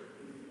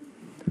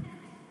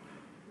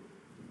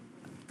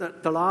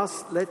 The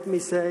last, let me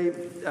say,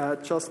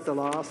 just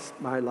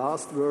my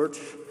last word.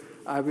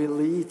 I will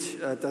lead.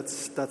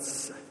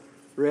 That's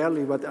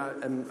rarely what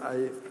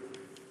I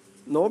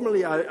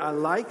normally I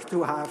like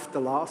to have the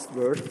last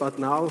word, but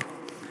now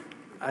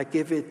I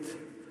give it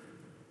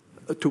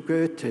to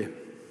Goethe,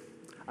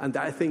 and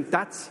I think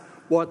that's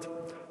what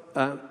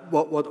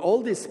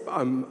all this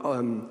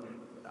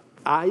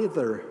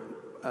either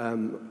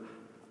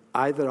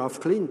af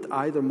Klint,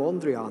 either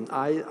Mondrian,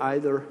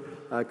 either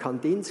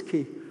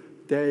Kandinsky,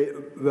 they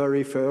were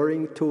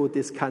referring to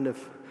this kind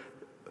of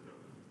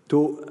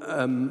to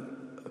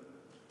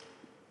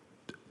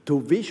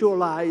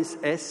visualize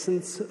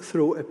essence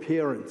through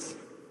appearance,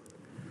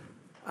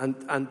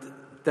 and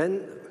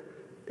then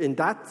in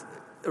that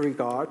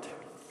regard,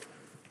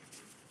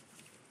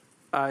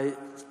 I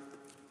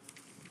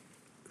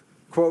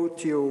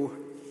quote you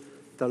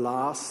the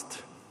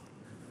last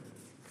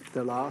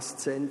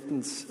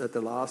sentence,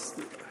 the last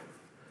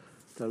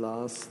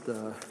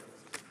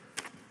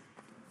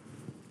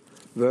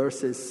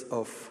verses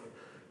of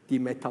Die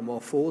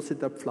Metamorphose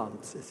der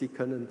Pflanze. Sie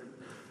können,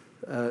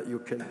 you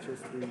can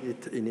just read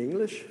it in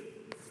English.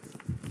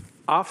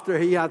 After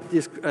he had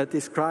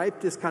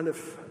described this kind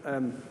of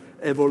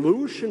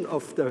evolution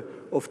of the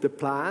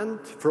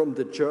plant from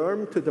the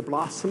germ to the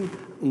blossom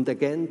and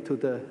again to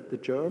the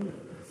germ.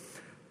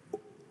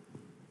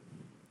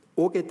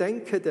 O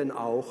gedenke denn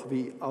auch,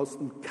 wie aus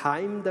dem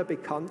Keim der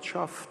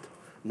Bekanntschaft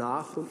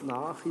nach und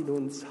nach in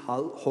uns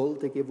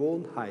holde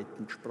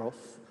Gewohnheiten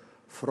spross,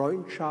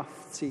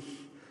 Freundschaft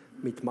sich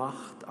mit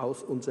Macht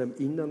aus unserem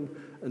Innern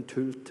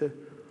enthüllte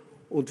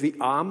und wie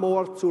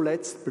Amor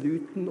zuletzt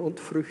Blüten und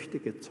Früchte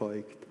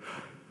gezeugt.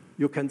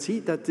 You can see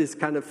that this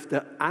kind of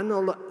the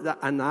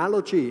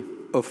analogy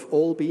of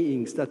all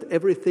beings, that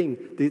everything,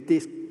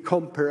 this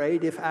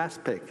comparative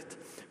aspect,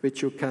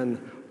 which you can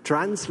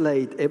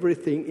translate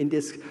everything in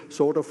this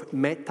sort of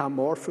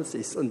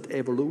metamorphosis and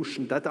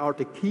evolution. That are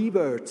the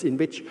keywords in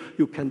which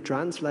you can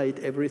translate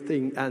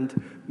everything and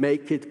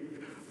make it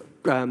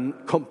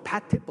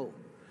compatible.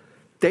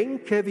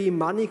 Denke, wie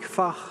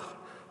mannigfach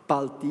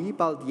bald die,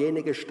 bald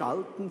jene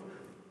Gestalten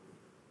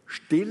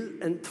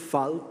still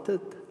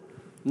entfaltet,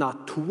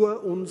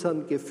 Natur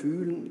unseren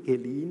Gefühlen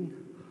geliehen.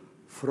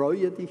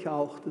 Freue dich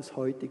auch des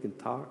heutigen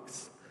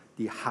Tags,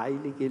 die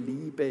heilige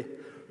Liebe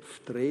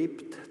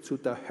strebt zu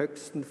der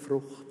höchsten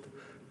Frucht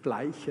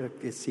gleicher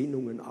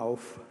Gesinnungen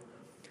auf,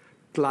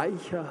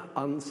 gleicher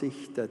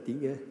Ansicht der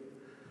Dinge,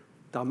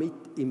 damit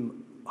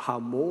im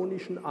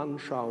harmonischen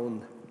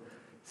Anschauen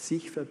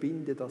sich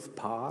verbinde das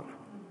Paar,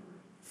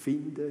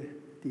 finde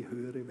die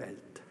höhere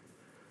Welt.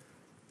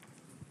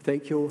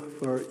 Thank you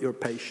for your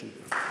patience.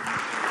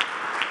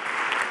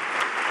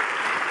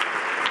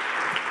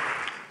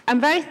 I'm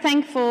very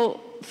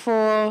thankful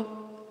for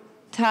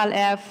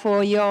Tal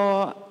for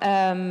your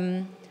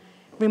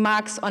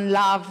remarks on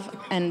love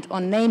and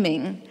on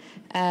naming,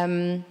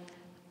 and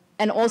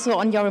also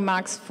on your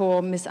remarks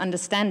for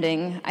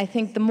misunderstanding. I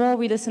think the more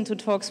we listen to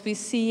talks, we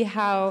see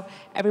how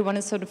everyone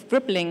is sort of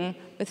gripping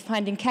with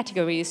finding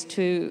categories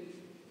to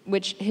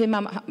which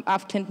Hilma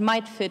af Klint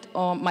might fit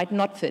or might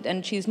not fit,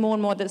 and she's more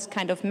and more this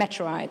kind of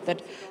meteorite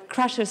that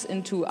crushes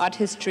into art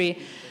history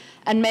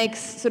and makes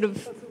sort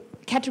of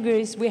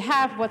categories we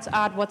have: what's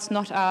art, what's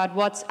not art,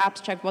 what's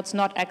abstract, what's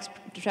not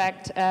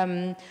abstract,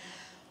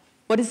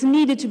 what is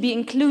needed to be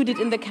included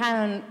in the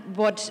canon,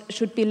 what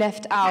should be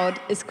left out,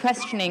 is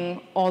questioning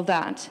all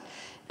that.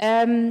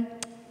 And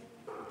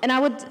I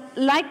would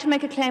like to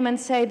make a claim and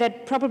say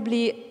that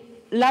probably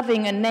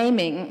loving and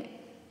naming,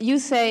 you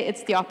say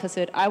it's the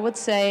opposite. I would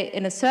say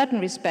in a certain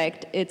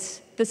respect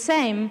it's the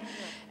same.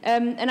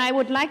 And I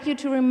would like you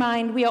to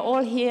remind, we are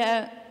all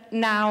here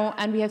now,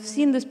 and we have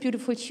seen this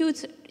beautiful,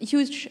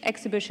 huge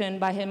exhibition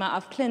by Hilma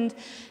af Klint,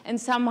 and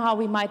somehow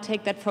we might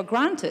take that for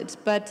granted,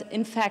 but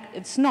in fact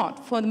it's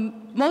not. For the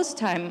most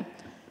time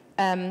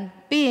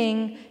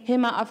being,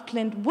 Hilma af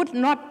Klint would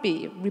not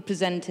be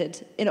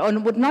represented or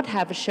would not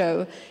have a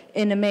show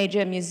in a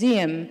major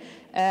museum.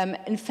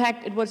 In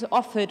fact, it was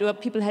offered, or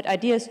people had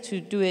ideas to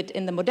do it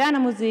in the Moderna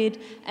Museum,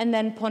 and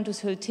then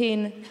Pontus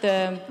Hultén,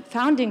 the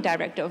founding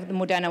director of the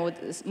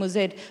Moderna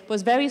Museum,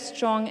 was very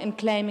strong in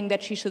claiming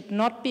that she should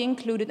not be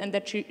included and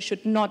that she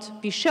should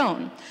not be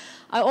shown.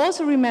 I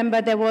also remember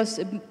there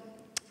was,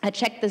 I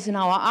checked this in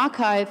our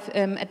archive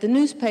at the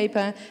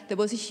newspaper, there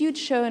was a huge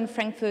show in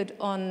Frankfurt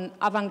on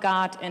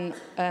avant-garde and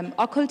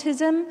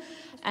occultism,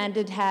 and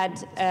it had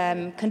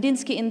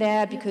Kandinsky in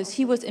there because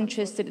he was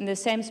interested in the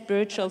same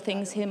spiritual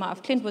things Hilma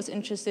af Klint was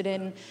interested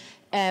in.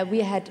 We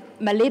had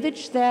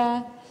Malevich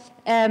there,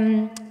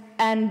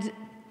 and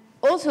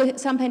also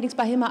some paintings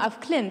by Hilma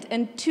af Klint.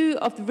 And two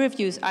of the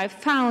reviews I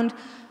found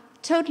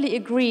totally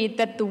agreed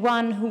that the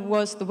one who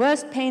was the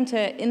worst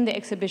painter in the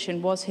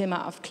exhibition was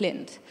Hilma af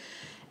Klint.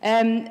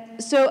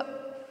 So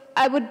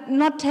I would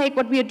not take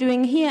what we are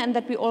doing here and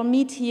that we all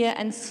meet here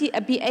and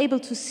be able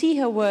to see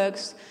her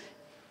works.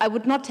 I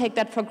would not take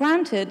that for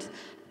granted,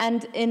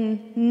 and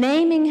in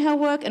naming her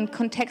work and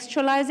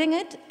contextualizing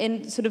it,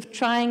 in sort of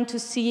trying to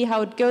see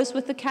how it goes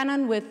with the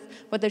canon, with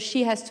whether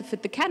she has to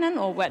fit the canon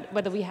or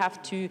whether we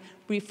have to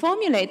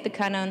reformulate the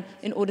canon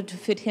in order to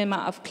fit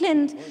Hilma af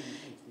Klint,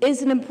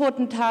 is an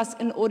important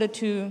task in order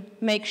to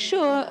make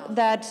sure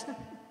that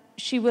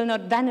she will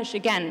not vanish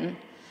again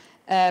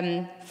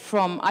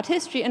from art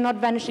history and not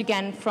vanish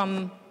again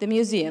from the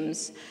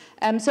museums.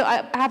 So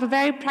I have a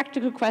very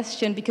practical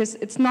question, because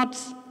it's not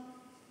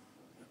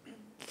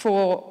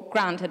for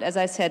granted, as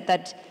I said,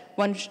 that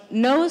one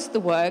knows the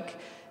work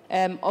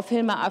of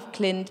Hilma af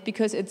Klint,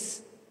 because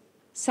it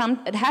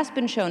has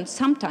been shown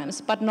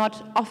sometimes, but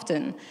not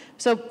often.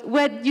 So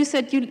you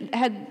said you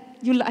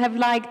have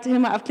liked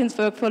Hilma af Klint's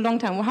work for a long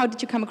time. Well, how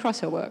did you come across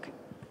her work?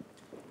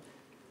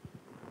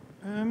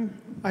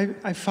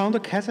 I found a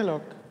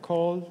catalog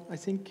called, I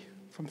think,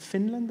 from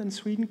Finland and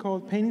Sweden,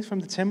 called Paintings from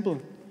the Temple.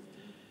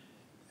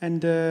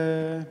 And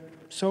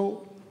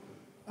so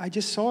I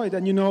just saw it,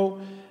 and you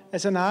know,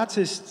 as an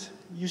artist,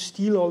 you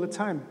steal all the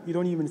time. You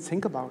don't even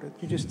think about it.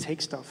 You just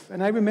take stuff.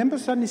 And I remember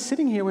suddenly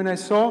sitting here when I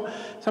saw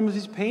some of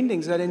these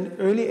paintings that in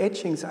early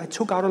etchings, I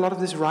took out a lot of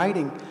this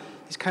writing,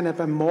 this kind of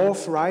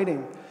amorph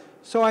writing.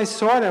 So I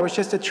saw it, I was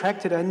just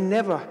attracted. I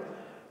never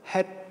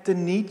had the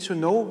need to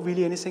know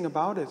really anything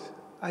about it.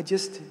 I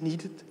just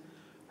needed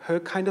her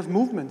kind of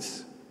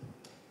movements.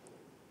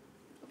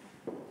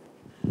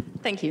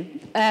 Thank you.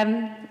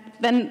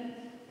 Then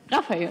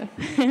Raphael,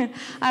 I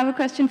have a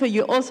question for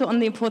you also on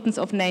the importance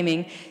of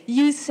naming.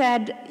 You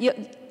said,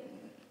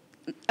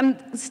 I'm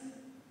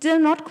still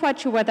not quite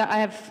sure whether I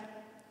have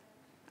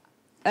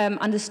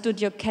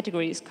understood your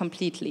categories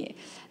completely.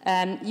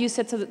 You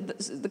said so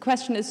the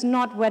question is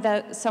not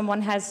whether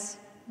someone has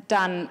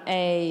done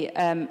a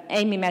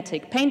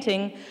mimetic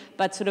painting,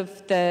 but sort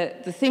of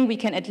the thing we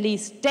can at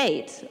least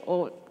date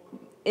or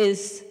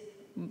is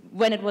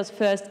when it was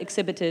first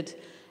exhibited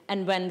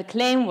and when the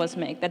claim was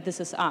made that this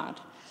is art.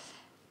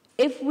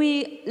 If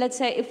we, let's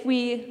say, if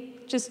we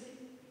just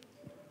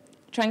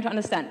trying to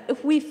understand,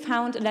 if we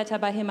found a letter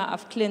by Hilma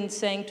of Klint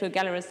saying to a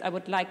gallerist, I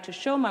would like to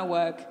show my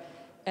work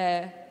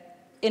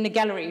in a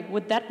gallery,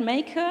 would that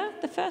make her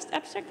the first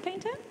abstract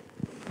painter?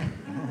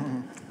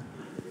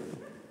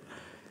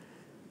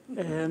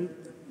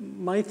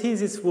 My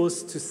thesis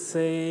was to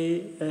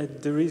say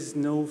there is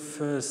no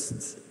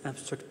first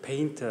abstract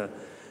painter,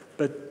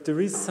 but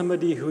there is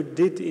somebody who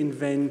did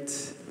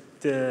invent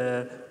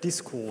the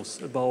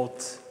discourse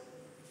about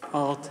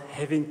art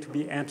having to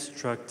be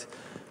abstract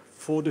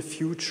for the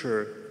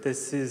future.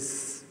 This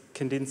is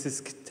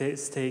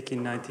Kandinski's take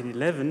in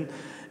 1911,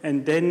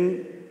 and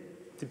then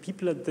the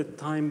people at that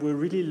time were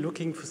really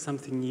looking for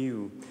something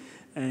new.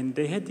 And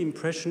they had the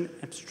impression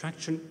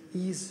abstraction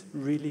is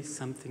really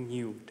something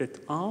new. That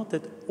art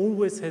that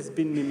always has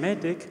been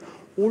mimetic,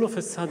 all of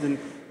a sudden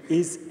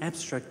is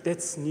abstract.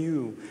 That's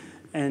new.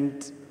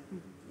 And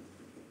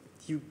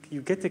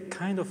you get a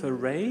kind of a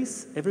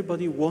race.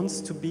 Everybody wants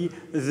to be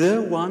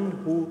the one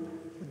who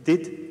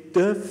did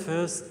the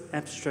first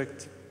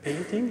abstract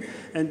painting.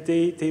 And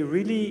they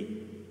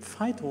really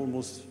fight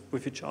almost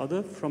with each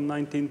other from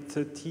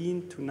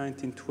 1913 to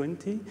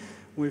 1920.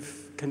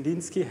 With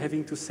Kandinsky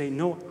having to say,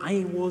 no,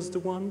 I was the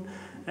one,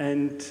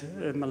 and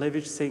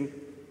Malevich saying,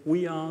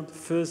 we are the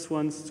first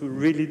ones to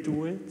really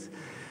do it.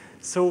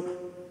 So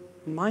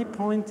my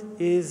point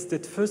is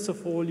that, first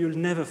of all, you'll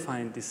never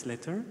find this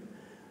letter.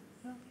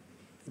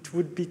 It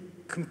would be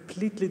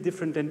completely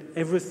different than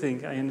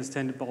everything I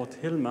understand about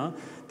Hilma.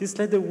 This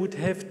letter would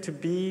have to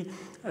be,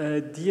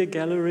 dear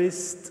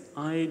gallerist,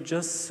 I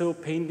just saw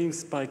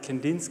paintings by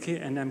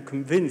Kandinsky and I'm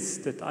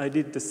convinced that I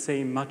did the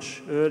same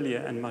much earlier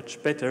and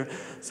much better.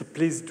 So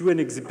please do an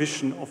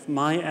exhibition of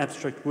my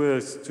abstract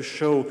works to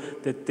show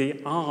that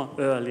they are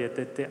earlier,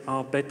 that they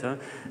are better.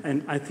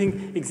 And I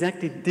think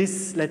exactly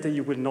this letter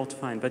you will not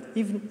find. But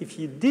even if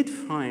you did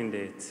find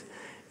it,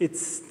 it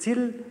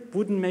still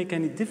wouldn't make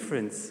any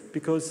difference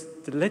because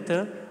the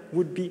letter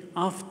would be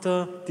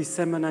after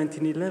December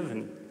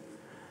 1911.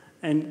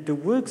 And the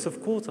works,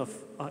 of course,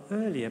 are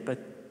earlier,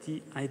 but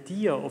the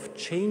idea of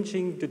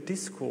changing the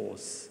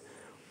discourse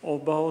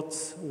about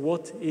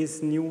what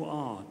is new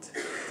art,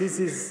 this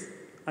is,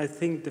 I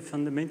think, the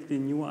fundamentally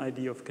new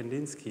idea of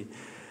Kandinsky.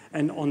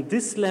 And on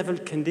this level,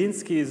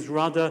 Kandinsky is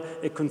rather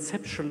a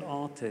conceptual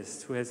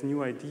artist who has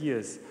new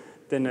ideas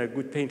than a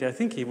good painter. I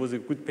think he was a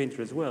good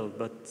painter as well,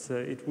 but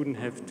it wouldn't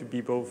have to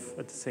be both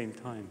at the same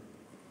time.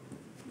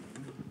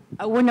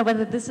 I wonder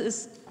whether this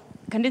is,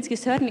 Kandinsky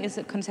certainly is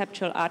a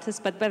conceptual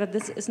artist, but whether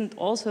this isn't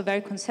also a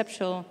very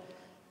conceptual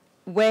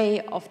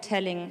way of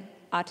telling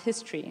art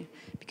history.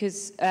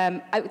 Because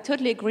I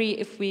totally agree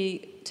if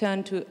we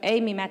turn to a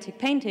mimetic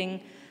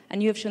painting,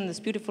 and you have shown this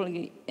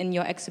beautifully in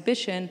your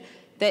exhibition,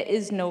 there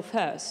is no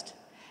first.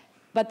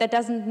 But that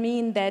doesn't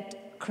mean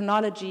that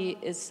chronology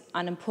is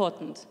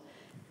unimportant.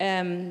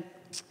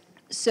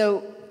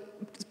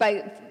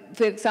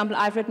 For example,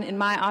 I've written in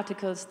my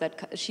articles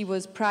that she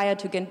was prior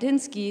to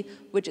Kandinsky,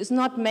 which is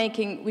not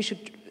making, we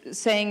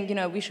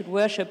should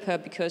worship her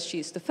because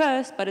she's the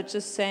first, but it's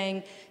just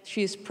saying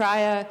she is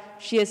prior,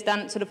 she has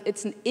done sort of,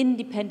 it's an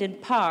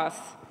independent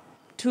path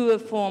to a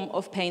form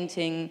of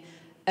painting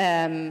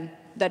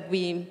that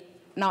we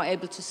now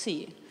able to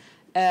see.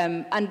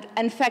 And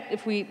in fact,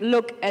 if we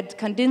look at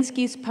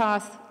Kandinsky's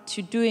path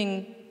to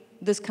doing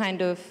this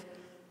kind of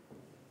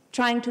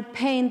trying to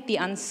paint the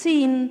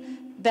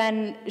unseen,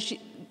 then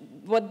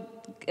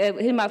what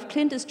Hilma of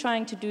Klint is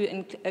trying to do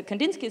and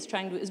Kandinsky is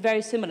trying to do is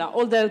very similar,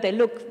 although they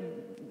look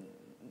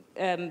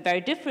very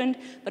different,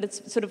 but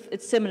it's sort of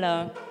it's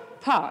similar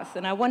path.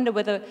 And I wonder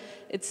whether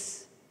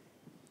it's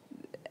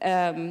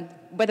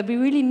whether we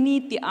really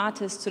need the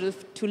artist sort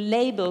of to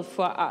label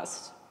for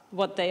us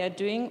what they are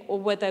doing, or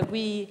whether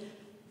we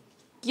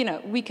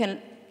can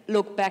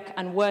look back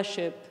and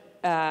worship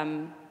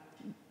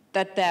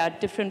that there are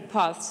different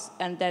paths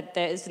and that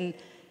there is a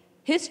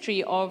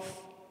history of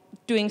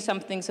doing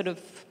something sort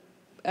of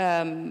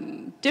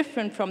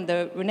different from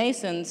the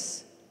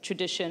Renaissance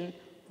tradition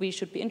we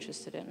should be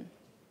interested in.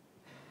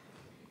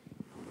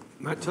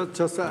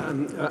 Just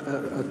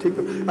a tip.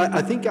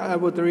 I think I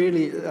would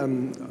really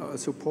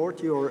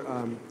support your.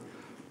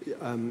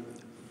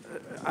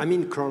 I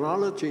mean,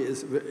 chronology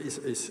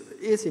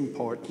is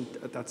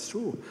important. That's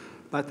true.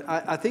 But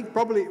I think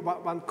probably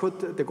one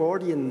could, the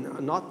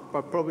Gordian knot,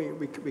 but probably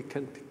we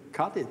can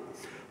cut it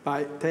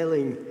by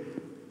telling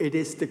it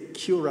is the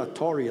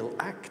curatorial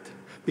act.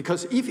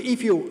 Because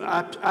if you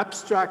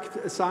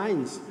abstract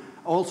science,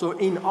 also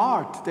in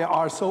art, there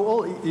are so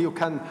old, you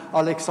can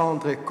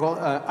Alexander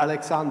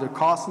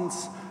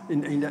Konstens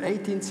in the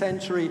 18th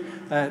century,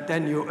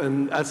 then you,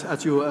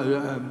 as you,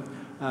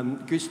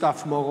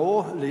 Gustave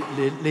Moreau,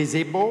 Les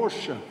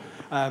Ébauches,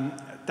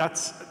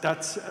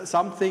 that's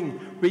something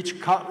which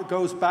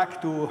goes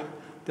back to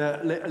the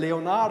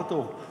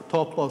Leonardo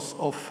topos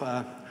of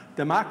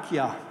the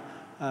macchia,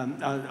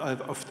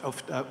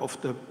 of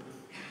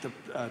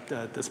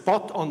the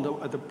spot on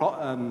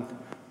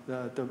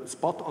the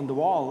spot on the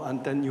wall,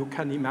 and then you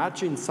can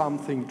imagine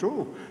something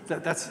true.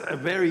 That's a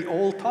very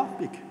old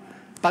topic.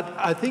 But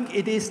I think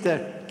it is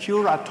the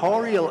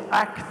curatorial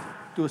act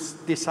to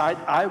decide,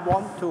 I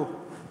want to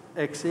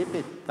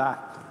exhibit that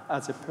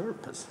as a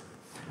purpose.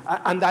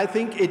 And I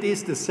think it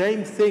is the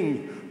same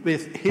thing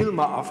with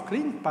Hilma of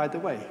Klint, by the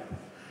way.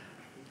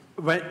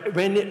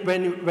 When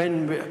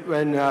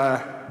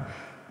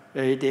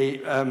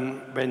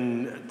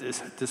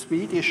the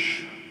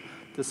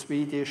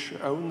Swedish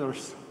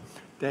owners,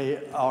 they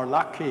are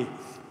lucky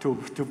to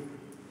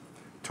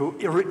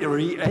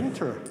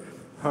re-enter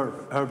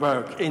her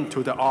work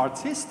into the art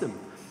system,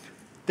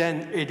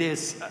 then it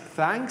is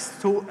thanks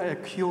to a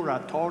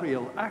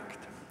curatorial act.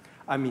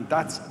 I mean,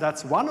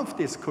 that's one of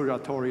these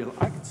curatorial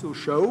acts to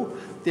show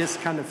this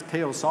kind of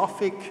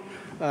theosophic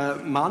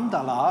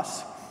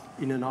mandalas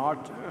in an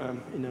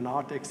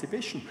art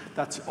exhibition.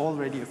 That's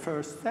already a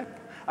first step.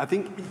 I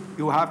think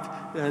you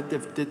have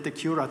the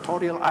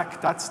curatorial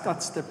act. That's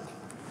the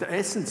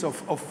essence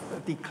of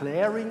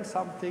declaring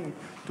something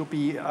to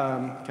be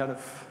kind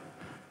of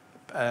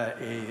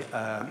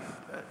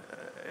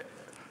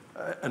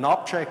an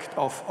object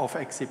of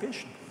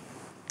exhibition.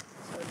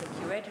 So the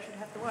curator should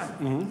have the word.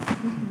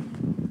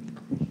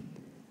 Mm-hmm.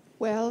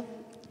 Well,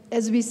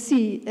 as we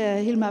see,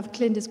 Hilma of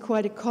Klint is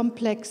quite a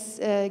complex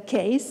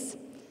case.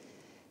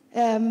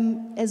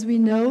 As we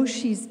know,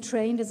 she's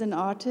trained as an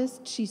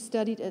artist. She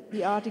studied at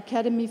the Art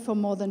Academy for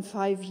more than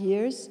 5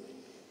 years.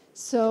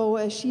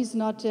 So she's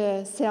not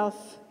a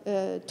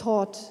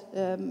self-taught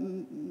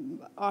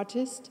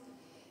artist.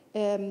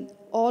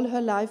 All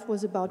her life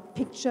was about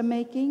picture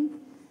making.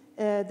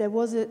 There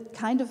was a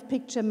kind of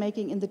picture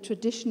making in the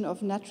tradition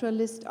of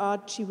naturalist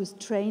art she was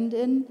trained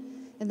in.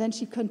 And then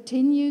she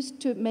continues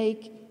to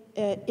make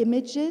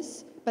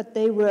images, but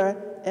they were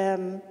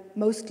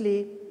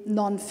mostly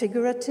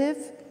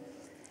non-figurative.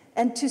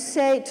 And to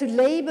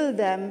label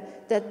them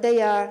that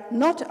they are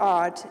not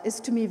art is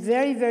to me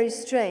very, very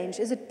strange.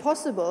 Is it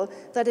possible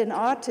that an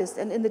artist,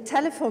 and in the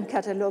telephone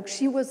catalog,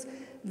 she was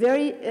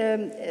very,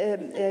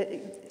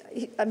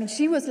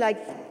 she was like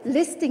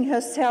listing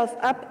herself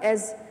up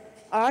as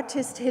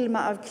artist Hilma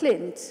of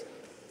Klint.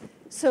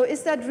 So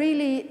is that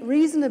really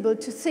reasonable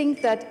to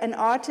think that an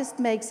artist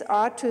makes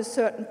art to a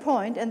certain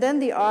point, and then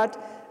the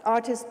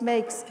artist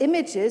makes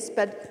images,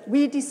 but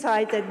we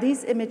decide that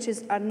these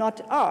images are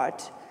not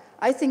art?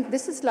 I think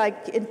this is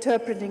like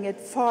interpreting it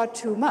far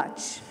too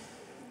much.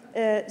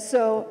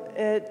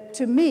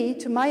 To me,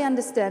 to my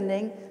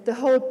understanding, the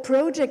whole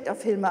project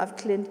of Hilma of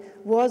Klint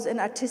was an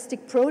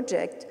artistic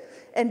project.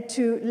 And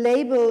to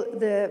label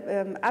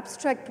the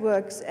abstract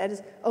works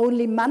as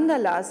only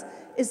mandalas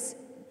is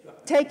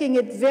taking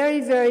it very,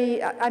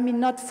 very,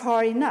 not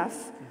far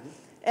enough.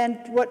 And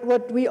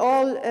what we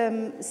all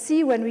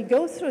see when we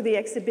go through the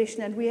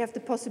exhibition, and we have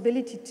the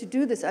possibility to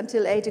do this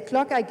until 8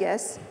 o'clock, I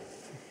guess,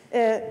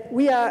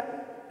 we are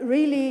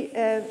really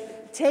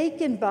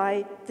taken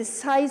by the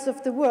size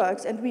of the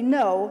works, and we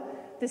know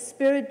the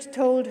Spirit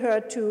told her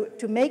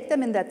to make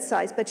them in that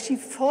size, but she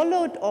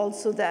followed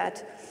also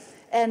that.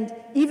 And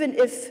even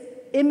if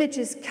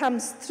images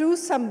comes through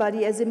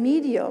somebody as a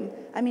medium,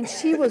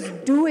 she was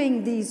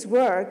doing these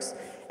works,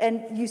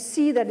 and you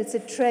see that it's a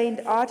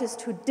trained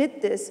artist who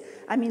did this.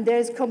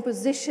 There's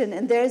composition,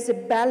 and there's a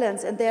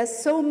balance, and there's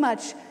so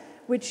much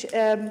which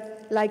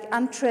like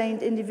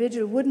untrained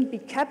individual wouldn't be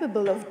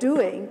capable of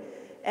doing.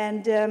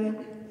 And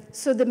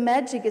so the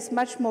magic is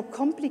much more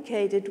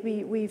complicated,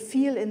 we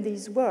feel in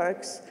these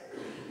works.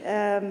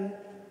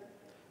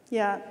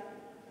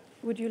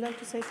 Would you like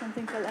to say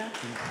something, Kala?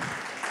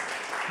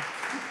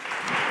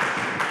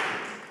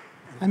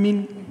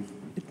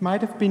 It might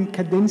have been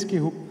Kandinsky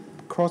who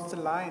crossed the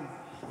line.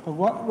 But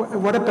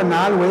what a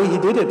banal way he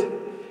did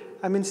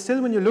it.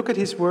 Still when you look at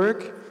his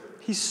work,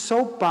 he's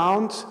so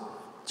bound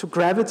to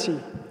gravity,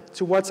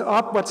 to what's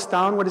up, what's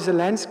down, what is a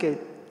landscape.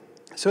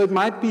 So it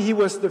might be he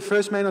was the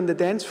first man on the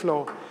dance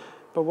floor,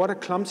 but what a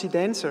clumsy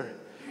dancer.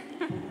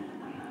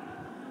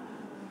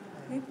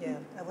 Yeah,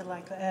 I would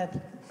like to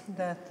add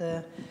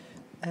that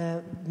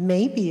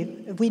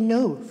maybe we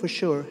know for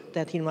sure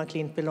that Hilma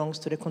Klint belongs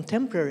to the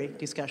contemporary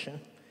discussion,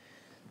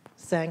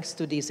 thanks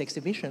to these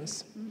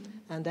exhibitions. Mm-hmm.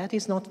 And that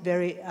is not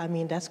very,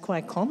 that's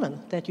quite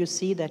common, that you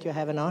see that you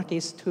have an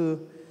artist who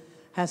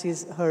has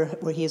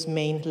his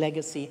main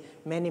legacy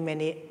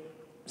many,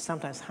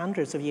 sometimes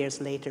hundreds of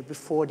years later,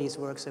 before these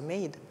works are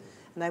made.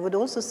 And I would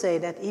also say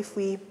that if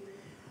we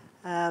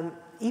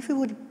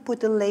would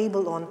put a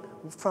label on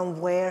from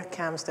where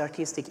comes the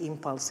artistic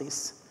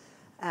impulses,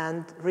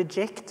 and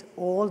reject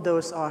all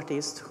those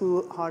artists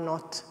who are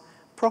not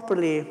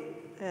properly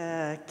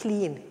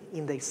clean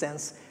in the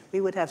sense, we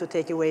would have to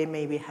take away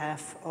maybe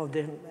half of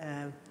the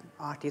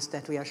artists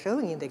that we are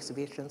showing in the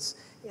exhibitions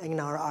in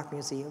our art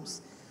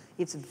museums.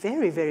 It's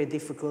very, very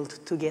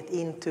difficult to get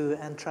into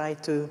and try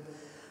to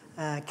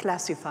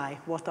classify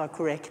what are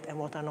correct and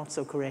what are not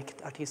so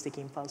correct artistic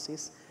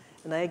impulses.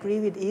 And I agree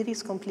with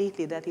Iris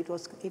completely that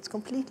it's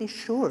completely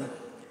sure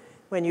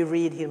when you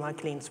read Hilma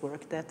Klint's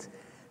work that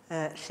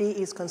she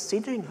is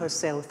considering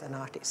herself an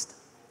artist.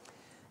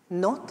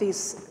 Not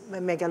this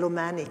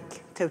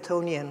megalomanic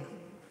Teutonian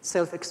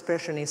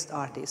self-expressionist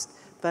artist,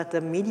 but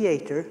a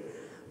mediator,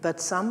 but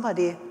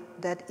somebody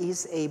that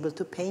is able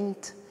to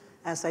paint,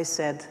 as I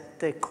said,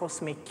 the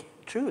cosmic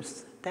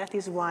truth. That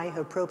is why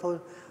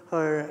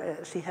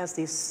she has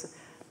this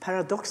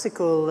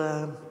paradoxical,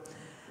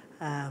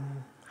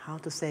 how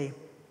to say,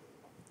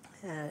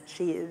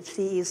 she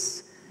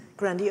is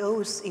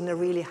grandiose in a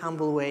really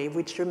humble way,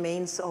 which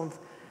remains of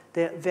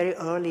the very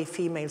early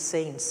female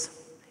saints.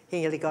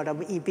 Hildegard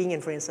of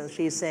Bingen, for instance,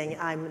 she is saying,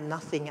 I'm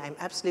nothing, I'm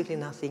absolutely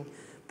nothing,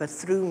 but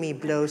through me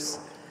blows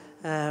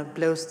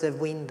the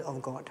wind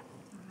of God.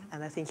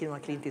 And I think Hilma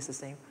Klint is the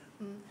same.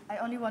 I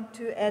only want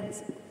to add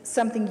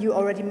something you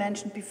already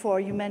mentioned before.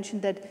 You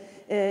mentioned that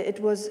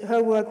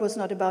her work was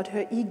not about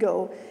her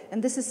ego.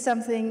 And this is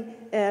something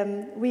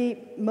we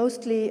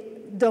mostly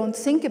don't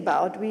think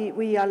about.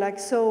 We are like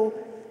so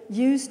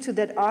used to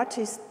that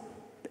artists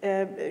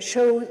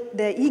show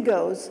their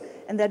egos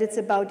and that it's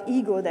about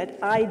ego, that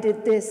I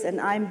did this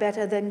and I'm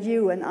better than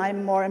you and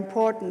I'm more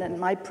important and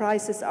my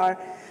prices are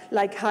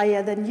like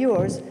higher than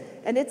yours.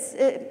 And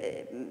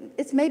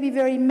it's maybe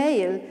very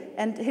male,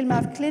 and Hilma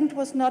af Klint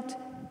was not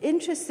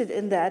interested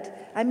in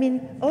that. I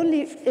mean,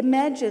 only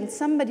imagine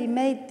somebody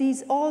made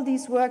all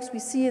these works we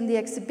see in the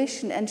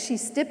exhibition, and she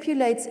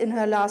stipulates in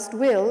her last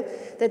will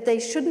that they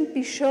shouldn't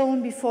be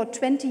shown before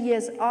 20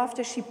 years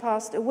after she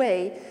passed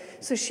away.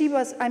 So she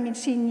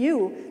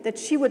knew that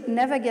she would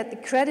never get the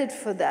credit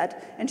for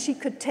that, and she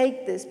could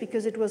take this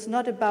because it was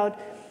not about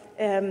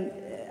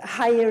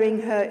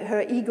hiring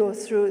her ego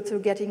through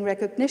getting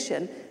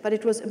recognition, but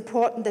it was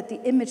important that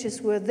the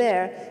images were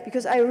there,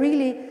 because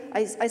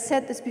I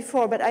said this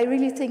before, but I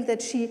really think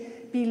that she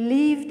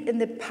believed in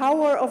the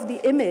power of the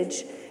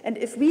image, and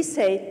if we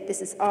say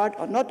this is art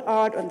or not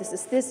art, and this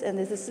is this and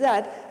this is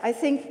that, I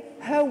think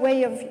her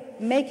way of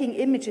making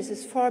images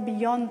is far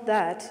beyond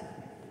that.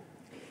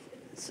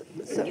 Is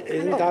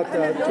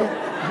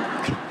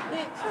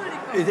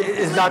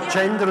that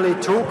generally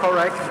too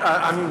correct?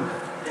 I mean,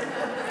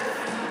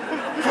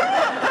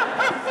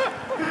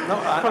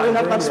 probably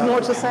not much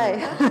more to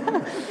say.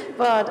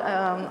 But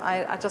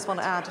I just want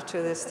to add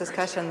to this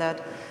discussion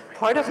that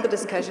part of the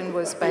discussion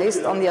was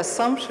based on the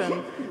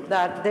assumption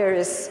that there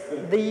is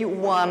the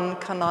one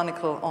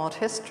canonical art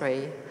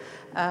history,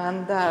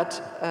 and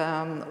that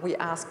we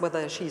ask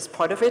whether she's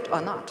part of it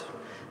or not.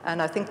 And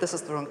I think this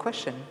is the wrong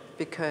question,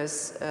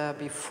 because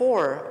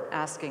before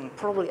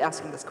probably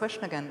asking this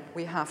question again,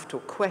 we have to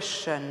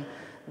question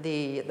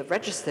the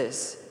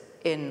registers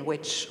in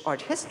which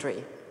art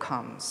history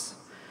comes.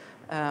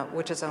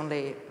 Which is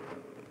only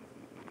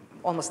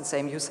almost the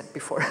same you said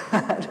before.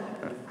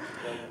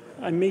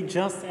 I may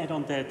just add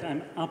on that,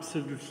 I'm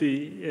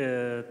absolutely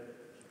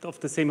of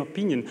the same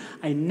opinion.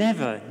 I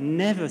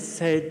never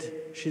said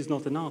she's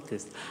not an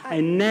artist.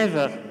 I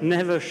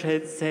never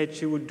said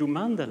she would do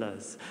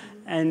mandalas.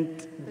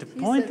 And the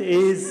point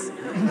is,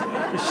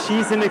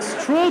 she's an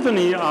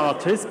extraordinary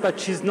artist, but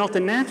she's not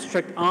an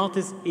abstract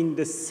artist in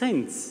the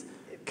sense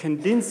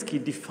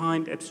Kandinsky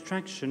defined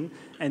abstraction,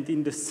 and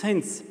in the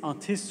sense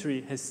art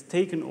history has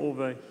taken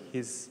over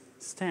his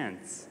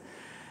stance.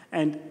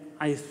 And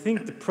I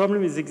think the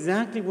problem is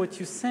exactly what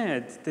you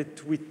said,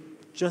 that we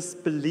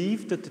just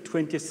believe that the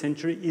 20th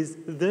century is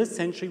the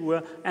century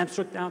where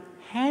abstract art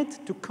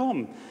had to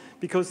come,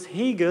 because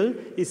Hegel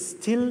is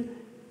still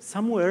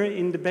somewhere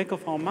in the back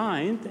of our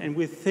mind, and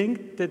we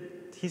think that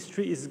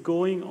history is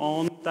going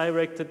on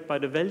directed by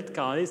the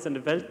Weltgeist, and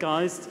the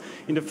Weltgeist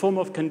in the form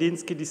of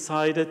Kandinsky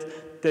decided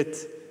that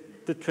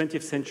the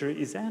 20th century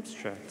is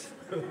abstract.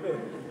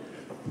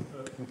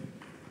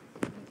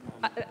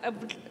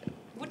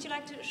 Would you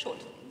like to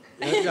short?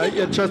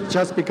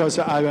 Just because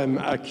I am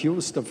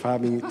accused of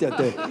having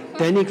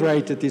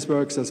denigrated these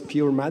works as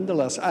pure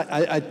mandalas,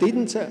 I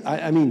didn't say.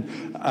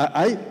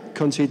 I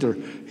consider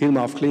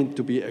Hilma af Klint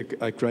to be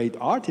a great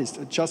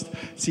artist. Just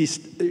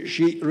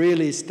she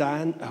really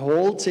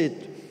holds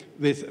it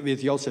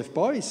with Joseph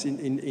Beuys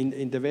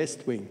in the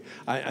West Wing.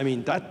 I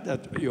mean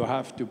that you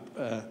have to.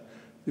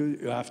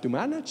 You have to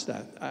manage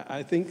that.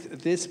 I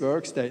think these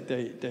works, they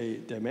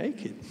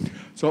make it.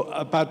 So,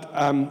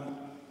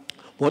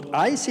 what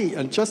I see,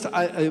 and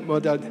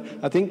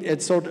I think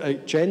it's sort of a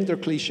gender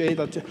cliche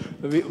that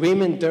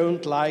women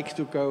don't like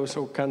to go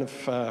so kind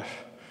of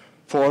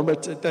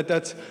forward.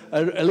 That's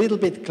a little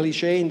bit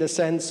cliche in the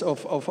sense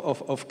of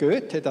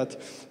Goethe, that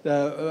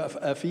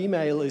a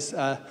female is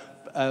a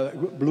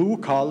blue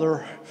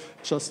color,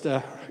 just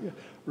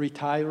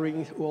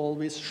retiring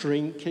always,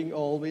 shrinking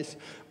always,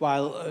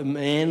 while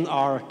men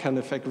are kind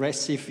of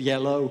aggressive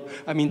yellow.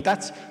 I mean,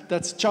 that's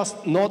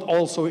just not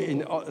also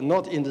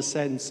not in the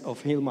sense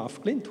of Hilma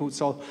af Klint, who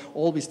saw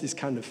always this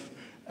kind of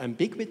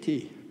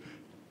ambiguity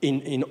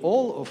in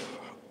all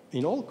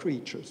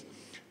creatures.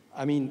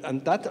 I mean,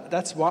 and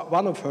that's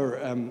one of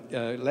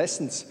her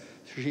lessons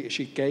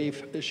she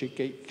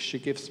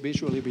gives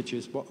visually, which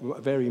is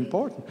very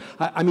important.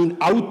 I mean,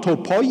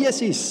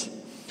 autopoiesis,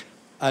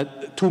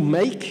 to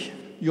make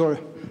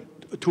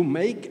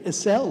a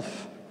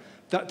self.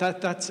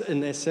 That's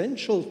an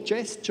essential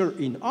gesture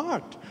in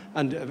art.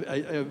 And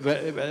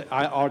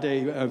are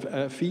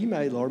they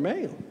female or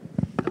male?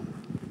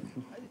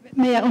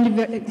 May I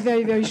only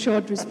very, very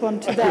short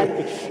respond to that?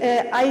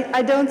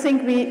 I don't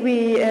think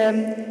we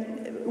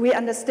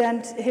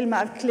understand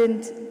Hilma af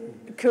Klint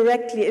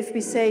correctly if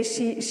we say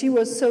she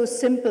was so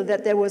simple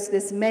that there was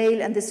this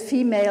male and this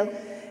female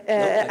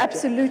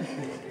absolute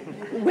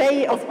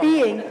way of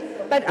being.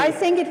 But I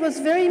think it was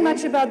very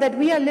much about that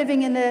we are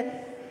living in a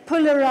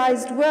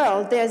polarized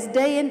world. There's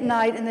day and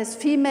night, and there's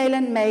female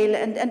and male,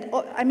 and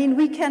I mean,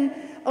 we can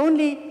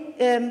only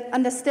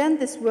understand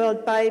this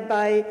world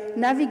by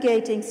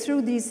navigating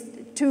through these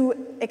two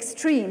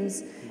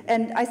extremes.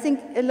 And I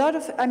think a lot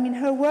of, I mean,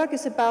 her work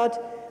is about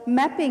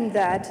mapping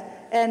that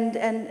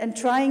and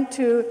trying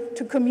to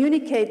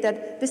communicate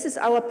that this is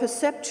our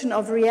perception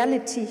of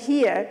reality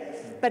here,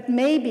 but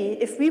maybe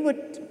if we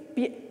would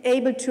be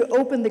able to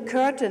open the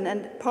curtain,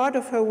 and part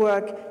of her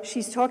work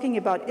she's talking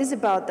about is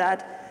about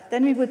that,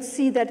 then we would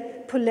see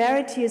that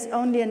polarity is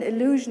only an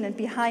illusion, and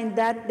behind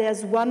that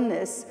there's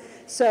oneness.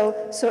 So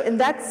in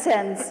that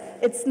sense,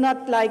 it's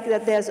not like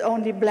that there's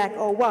only black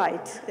or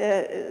white.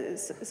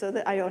 So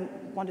that I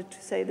wanted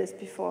to say this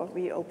before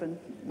we open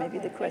maybe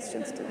the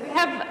questions. We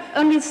have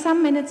only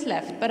some minutes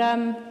left, but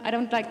I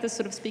don't like this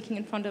sort of speaking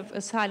in front of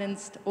a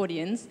silenced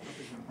audience.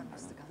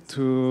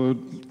 To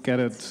get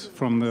it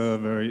from the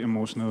very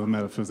emotional,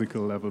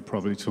 metaphysical level,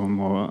 probably to a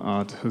more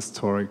art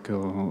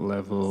historical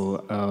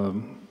level.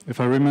 If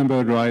I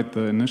remember right,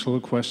 the initial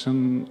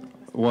question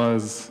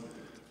was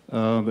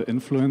the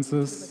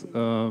influences,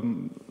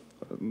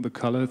 the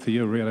color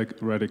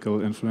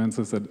theoretical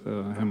influences that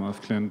Hilma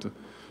af Klint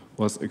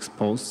was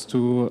exposed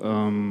to.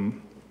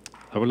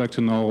 I would like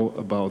to know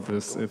about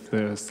this, if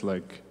there's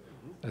like,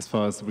 as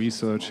far as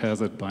research has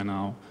it by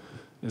now,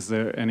 is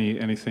there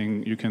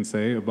anything you can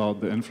say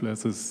about the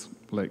influences,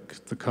 like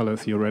the color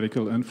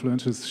theoretical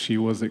influences she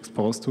was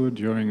exposed to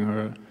during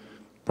her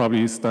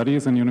probably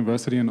studies in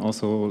university and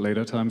also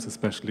later times,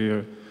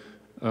 especially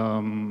in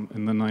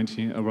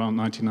the around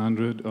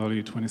 1900,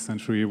 early 20th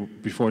century,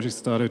 before she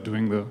started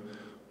doing the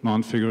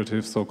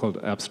non-figurative, so-called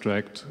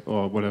abstract,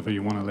 or whatever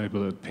you want to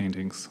label it,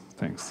 paintings?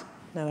 Thanks.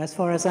 No, as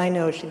far as I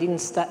know, she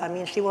didn't I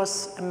mean, she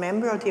was a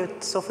member of the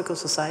Theosophical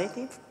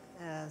Society,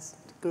 a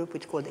group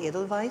which called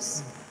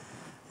Edelweiss.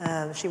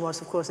 She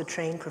was, of course, a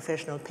trained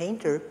professional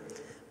painter,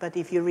 but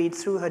if you read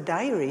through her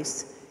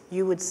diaries,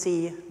 you would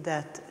see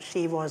that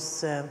she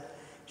was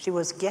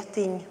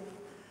getting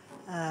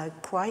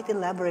quite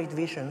elaborate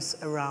visions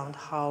around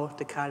how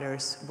the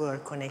colors were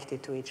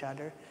connected to each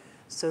other.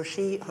 So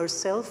she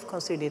herself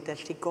considered that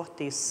she got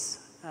this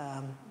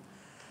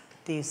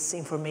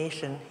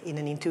information in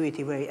an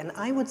intuitive way. And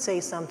I would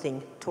say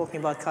something, talking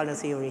about color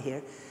theory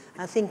here.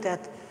 I think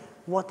that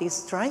what is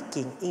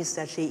striking is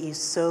that she is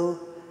so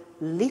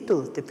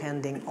little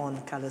depending on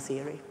color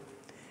theory.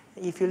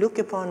 If you look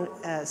upon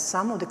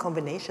some of the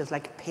combinations,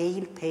 like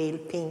pale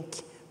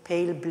pink,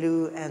 pale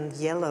blue and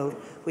yellow,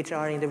 which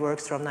are in the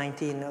works from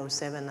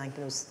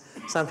 1907,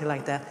 something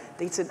like that,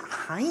 it's a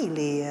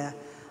highly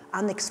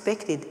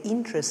unexpected,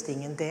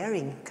 interesting and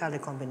daring color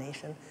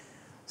combination.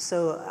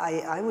 So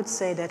I would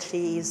say that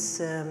she is,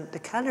 the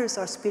colors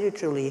are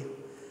spiritually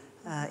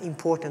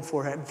important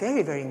for her,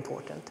 very, very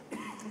important.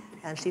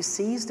 And she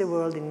sees the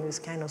world in this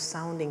kind of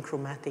sounding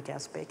chromatic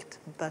aspect.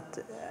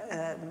 But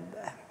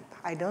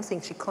I don't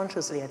think she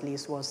consciously, at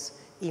least, was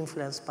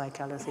influenced by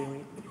color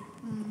theory.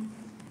 Mm.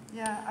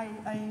 Yeah,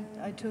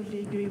 I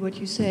totally agree what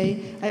you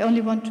say. I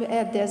only want to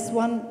add, there's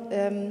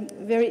one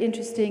very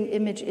interesting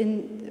image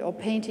or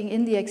painting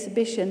in the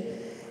exhibition.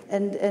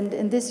 And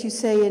in this you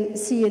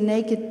see a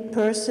naked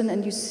person,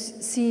 and you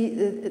see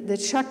the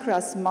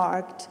chakras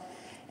marked.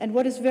 And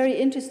what is very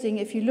interesting,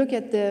 if you look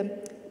at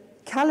the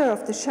color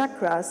of the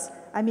chakras,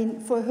 I mean,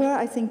 for her,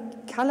 I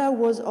think color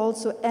was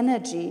also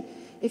energy.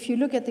 If you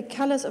look at the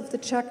colors of the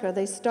chakra,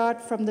 they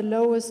start from the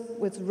lowest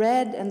with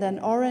red, and then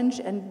orange,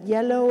 and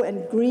yellow,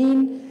 and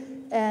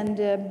green, and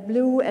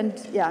blue, and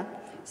yeah.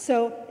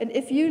 So, and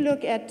if you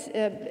look at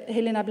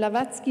Helena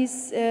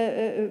Blavatsky's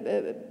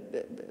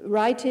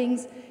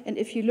writings, and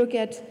if you look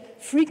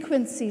at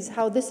frequencies,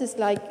 how this is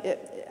like,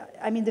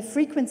 I mean, the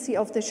frequency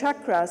of the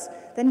chakras,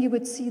 then you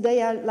would see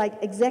they are like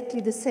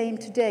exactly the same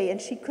today, and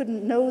she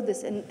couldn't know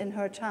this in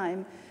her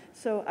time.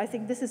 So I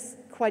think this is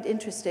quite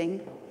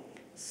interesting.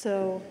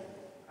 So,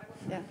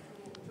 yeah. To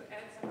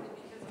add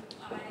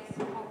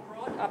something,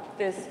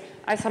 because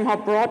I somehow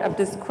brought up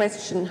this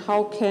question: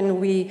 how can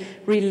we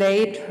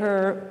relate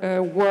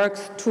her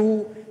works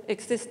to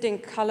existing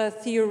color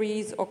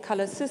theories or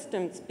color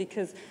systems?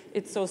 Because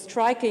it's so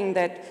striking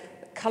that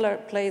color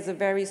plays a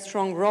very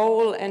strong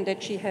role, and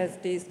that she has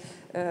these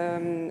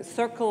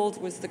circles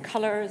with the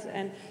colors.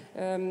 And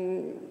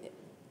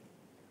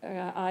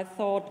I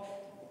thought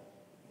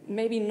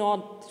maybe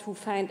not to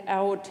find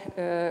out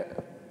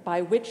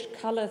by which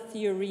color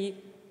theory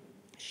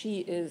she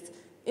is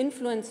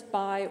influenced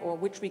by or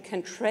which we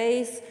can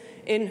trace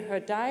in her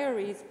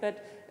diaries,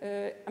 but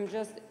I'm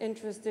just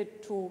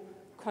interested to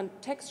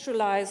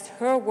contextualize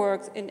her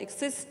works in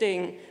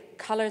existing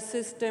color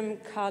system,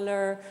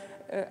 color,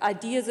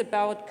 ideas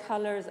about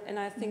colors, and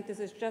I think this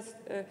is just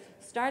a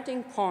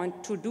starting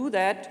point to do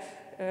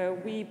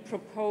that. We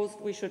proposed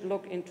we should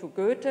look into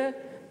Goethe,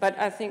 but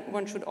I think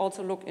one should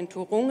also look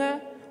into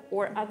Runge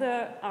or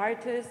other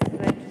artists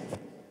that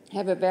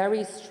have a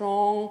very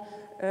strong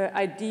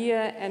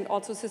idea and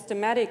also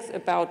systematics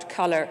about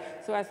color.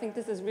 So I think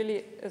this is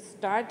really a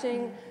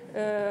starting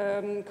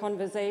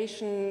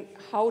conversation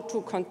how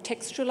to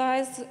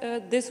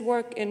contextualize this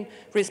work in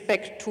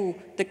respect to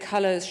the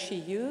colors she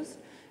used,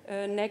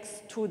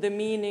 next to the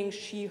meaning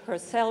she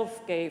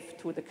herself gave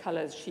to the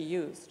colors she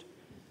used.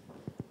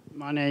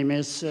 My name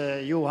is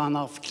Johan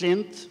of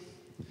Klint,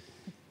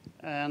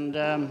 and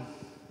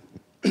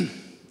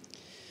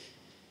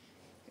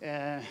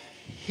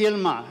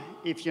Hilma,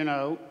 if you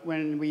know,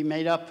 when we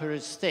made up her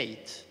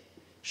estate,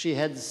 she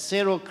had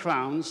 0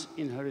 crowns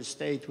in her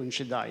estate when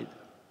she died.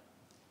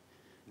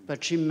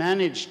 But she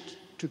managed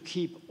to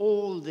keep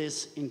all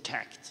this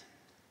intact.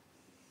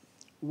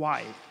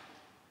 Why?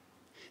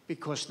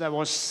 Because there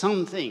was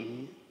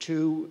something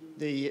to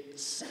the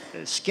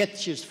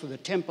sketches for the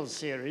Temple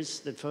series,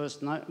 the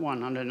first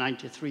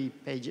 193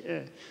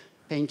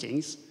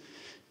 paintings,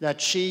 that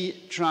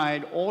she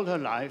tried all her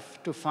life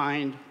to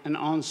find an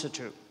answer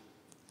to.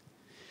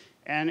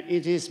 And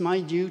it is my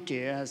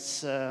duty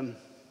as an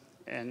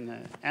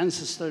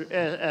ancestor,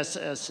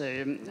 as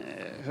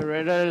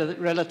her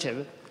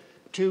relative,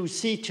 to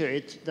see to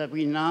it that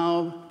we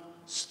now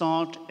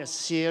start a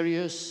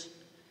serious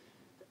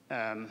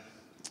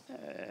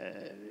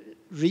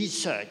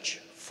research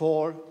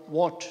for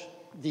what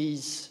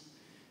these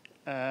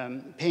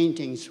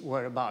paintings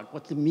were about,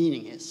 what the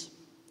meaning is.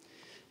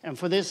 And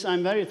for this,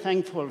 I'm very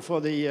thankful for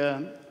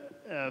the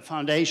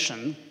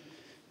foundation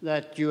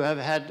that you have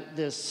had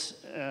this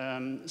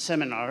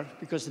seminar,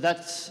 because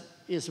that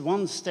is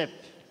one step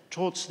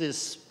towards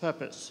this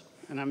purpose.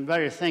 And I'm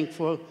very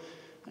thankful,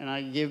 and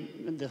I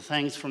give the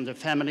thanks from the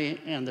family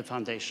and the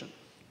foundation.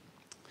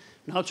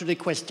 Now to the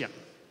question.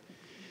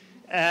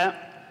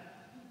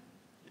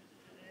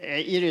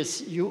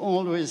 Iris, you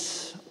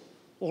almost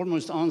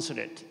answered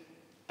it.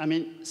 I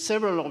mean,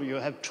 several of you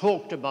have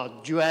talked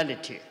about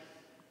duality,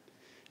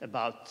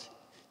 about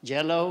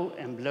yellow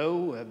and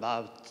blue,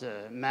 about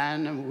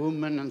man and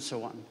woman and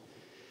so on,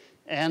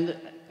 and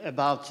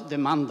about the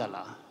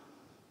mandala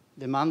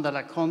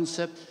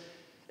concept.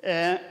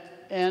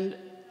 And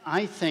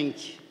I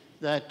think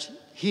that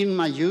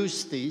Hilma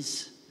used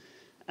these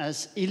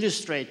as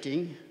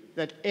illustrating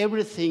that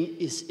everything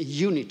is a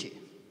unity.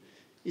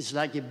 It's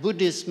like a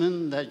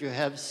Buddhism that you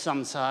have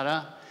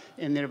samsara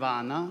and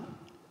nirvana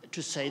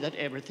to say that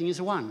everything is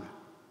one.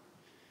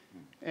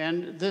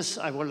 And this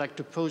I would like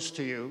to pose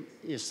to you.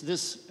 Is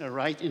this a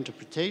right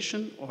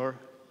interpretation, or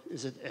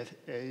is it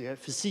a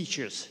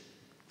facetious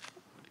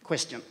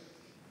question?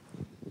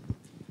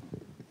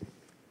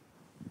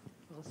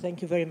 Well,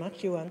 thank you very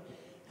much, Johan.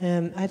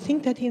 I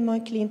think that in my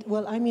Klint,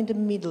 well, I'm in the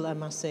middle, I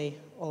must say,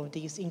 of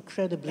these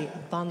incredibly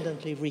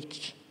abundantly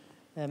rich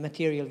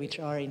material which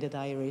are in the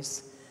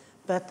diaries.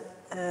 But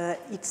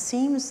it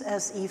seems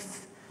as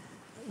if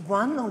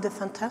one of the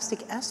fantastic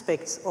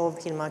aspects of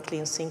Hilma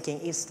Klint's thinking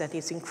is that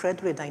it's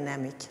incredibly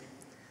dynamic.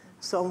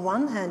 So on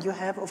one hand, you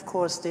have, of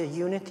course, the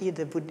unity,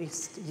 the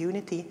Buddhist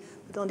unity,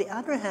 but on the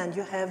other hand,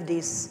 you have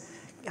this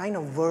kind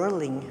of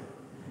whirling,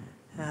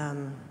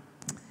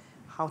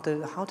 how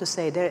to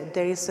say,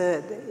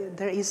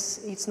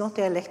 it's not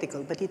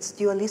dialectical, but it's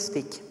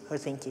dualistic, her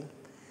thinking.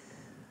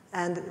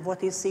 And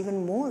what is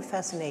even more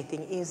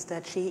fascinating is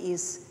that she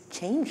is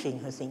changing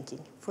her thinking.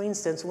 For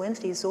instance, when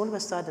she is all of a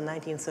sudden,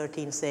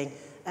 1913, saying,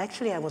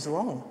 actually, I was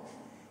wrong.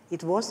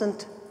 It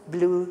wasn't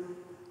blue,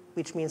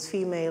 which means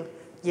female,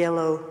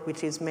 yellow,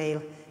 which is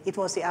male. It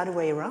was the other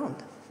way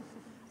around.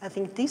 I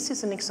think this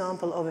is an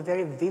example of a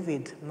very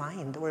vivid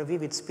mind or a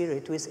vivid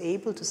spirit who is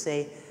able to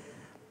say,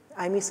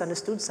 I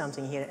misunderstood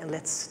something here, and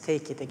let's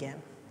take it again.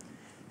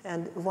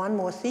 And one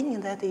more thing,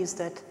 and that is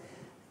that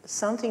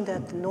something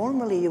that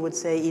normally you would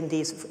say in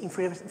these,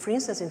 for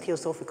instance, in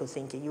theosophical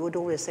thinking, you would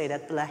always say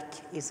that black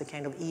is a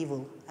kind of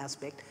evil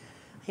aspect.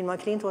 Hilma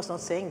Klint was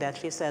not saying that.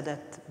 She said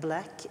that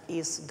black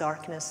is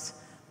darkness,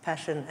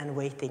 passion, and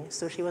waiting.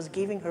 So she was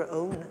giving her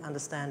own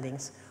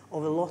understandings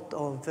of a lot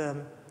of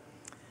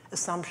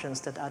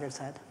assumptions that others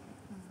had.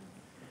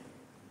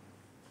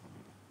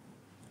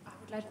 I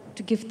would like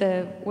to give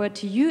the word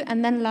to you,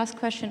 and then last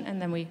question,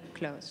 and then we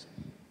close.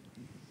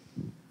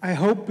 I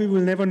hope we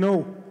will never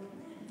know,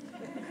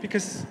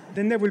 because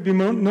then there will be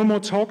no more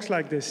talks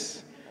like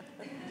this.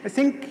 I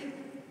think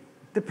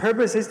the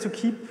purpose is to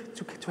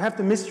have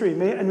the mystery,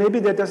 and maybe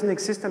there doesn't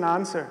exist an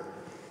answer.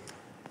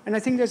 And I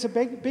think there's a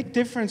big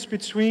difference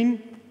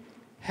between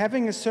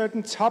having a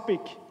certain topic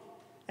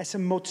as a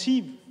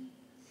motif.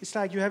 It's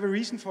like you have a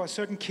reason for a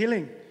certain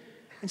killing.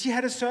 And she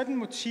had a certain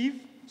motif.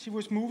 She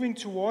was moving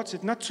towards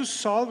it, not to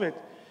solve it,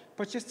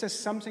 but just as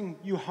something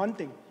you're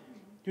hunting.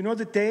 You know,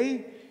 the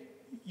day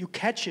you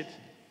catch it,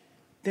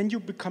 then you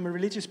become a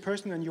religious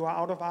person and you are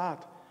out of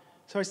art.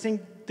 So I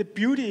think the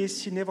beauty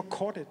is she never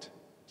caught it.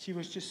 She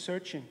was just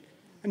searching.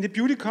 And the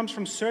beauty comes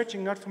from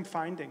searching, not from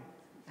finding.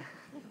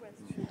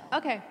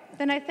 Okay,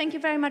 then I thank you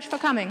very much for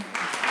coming.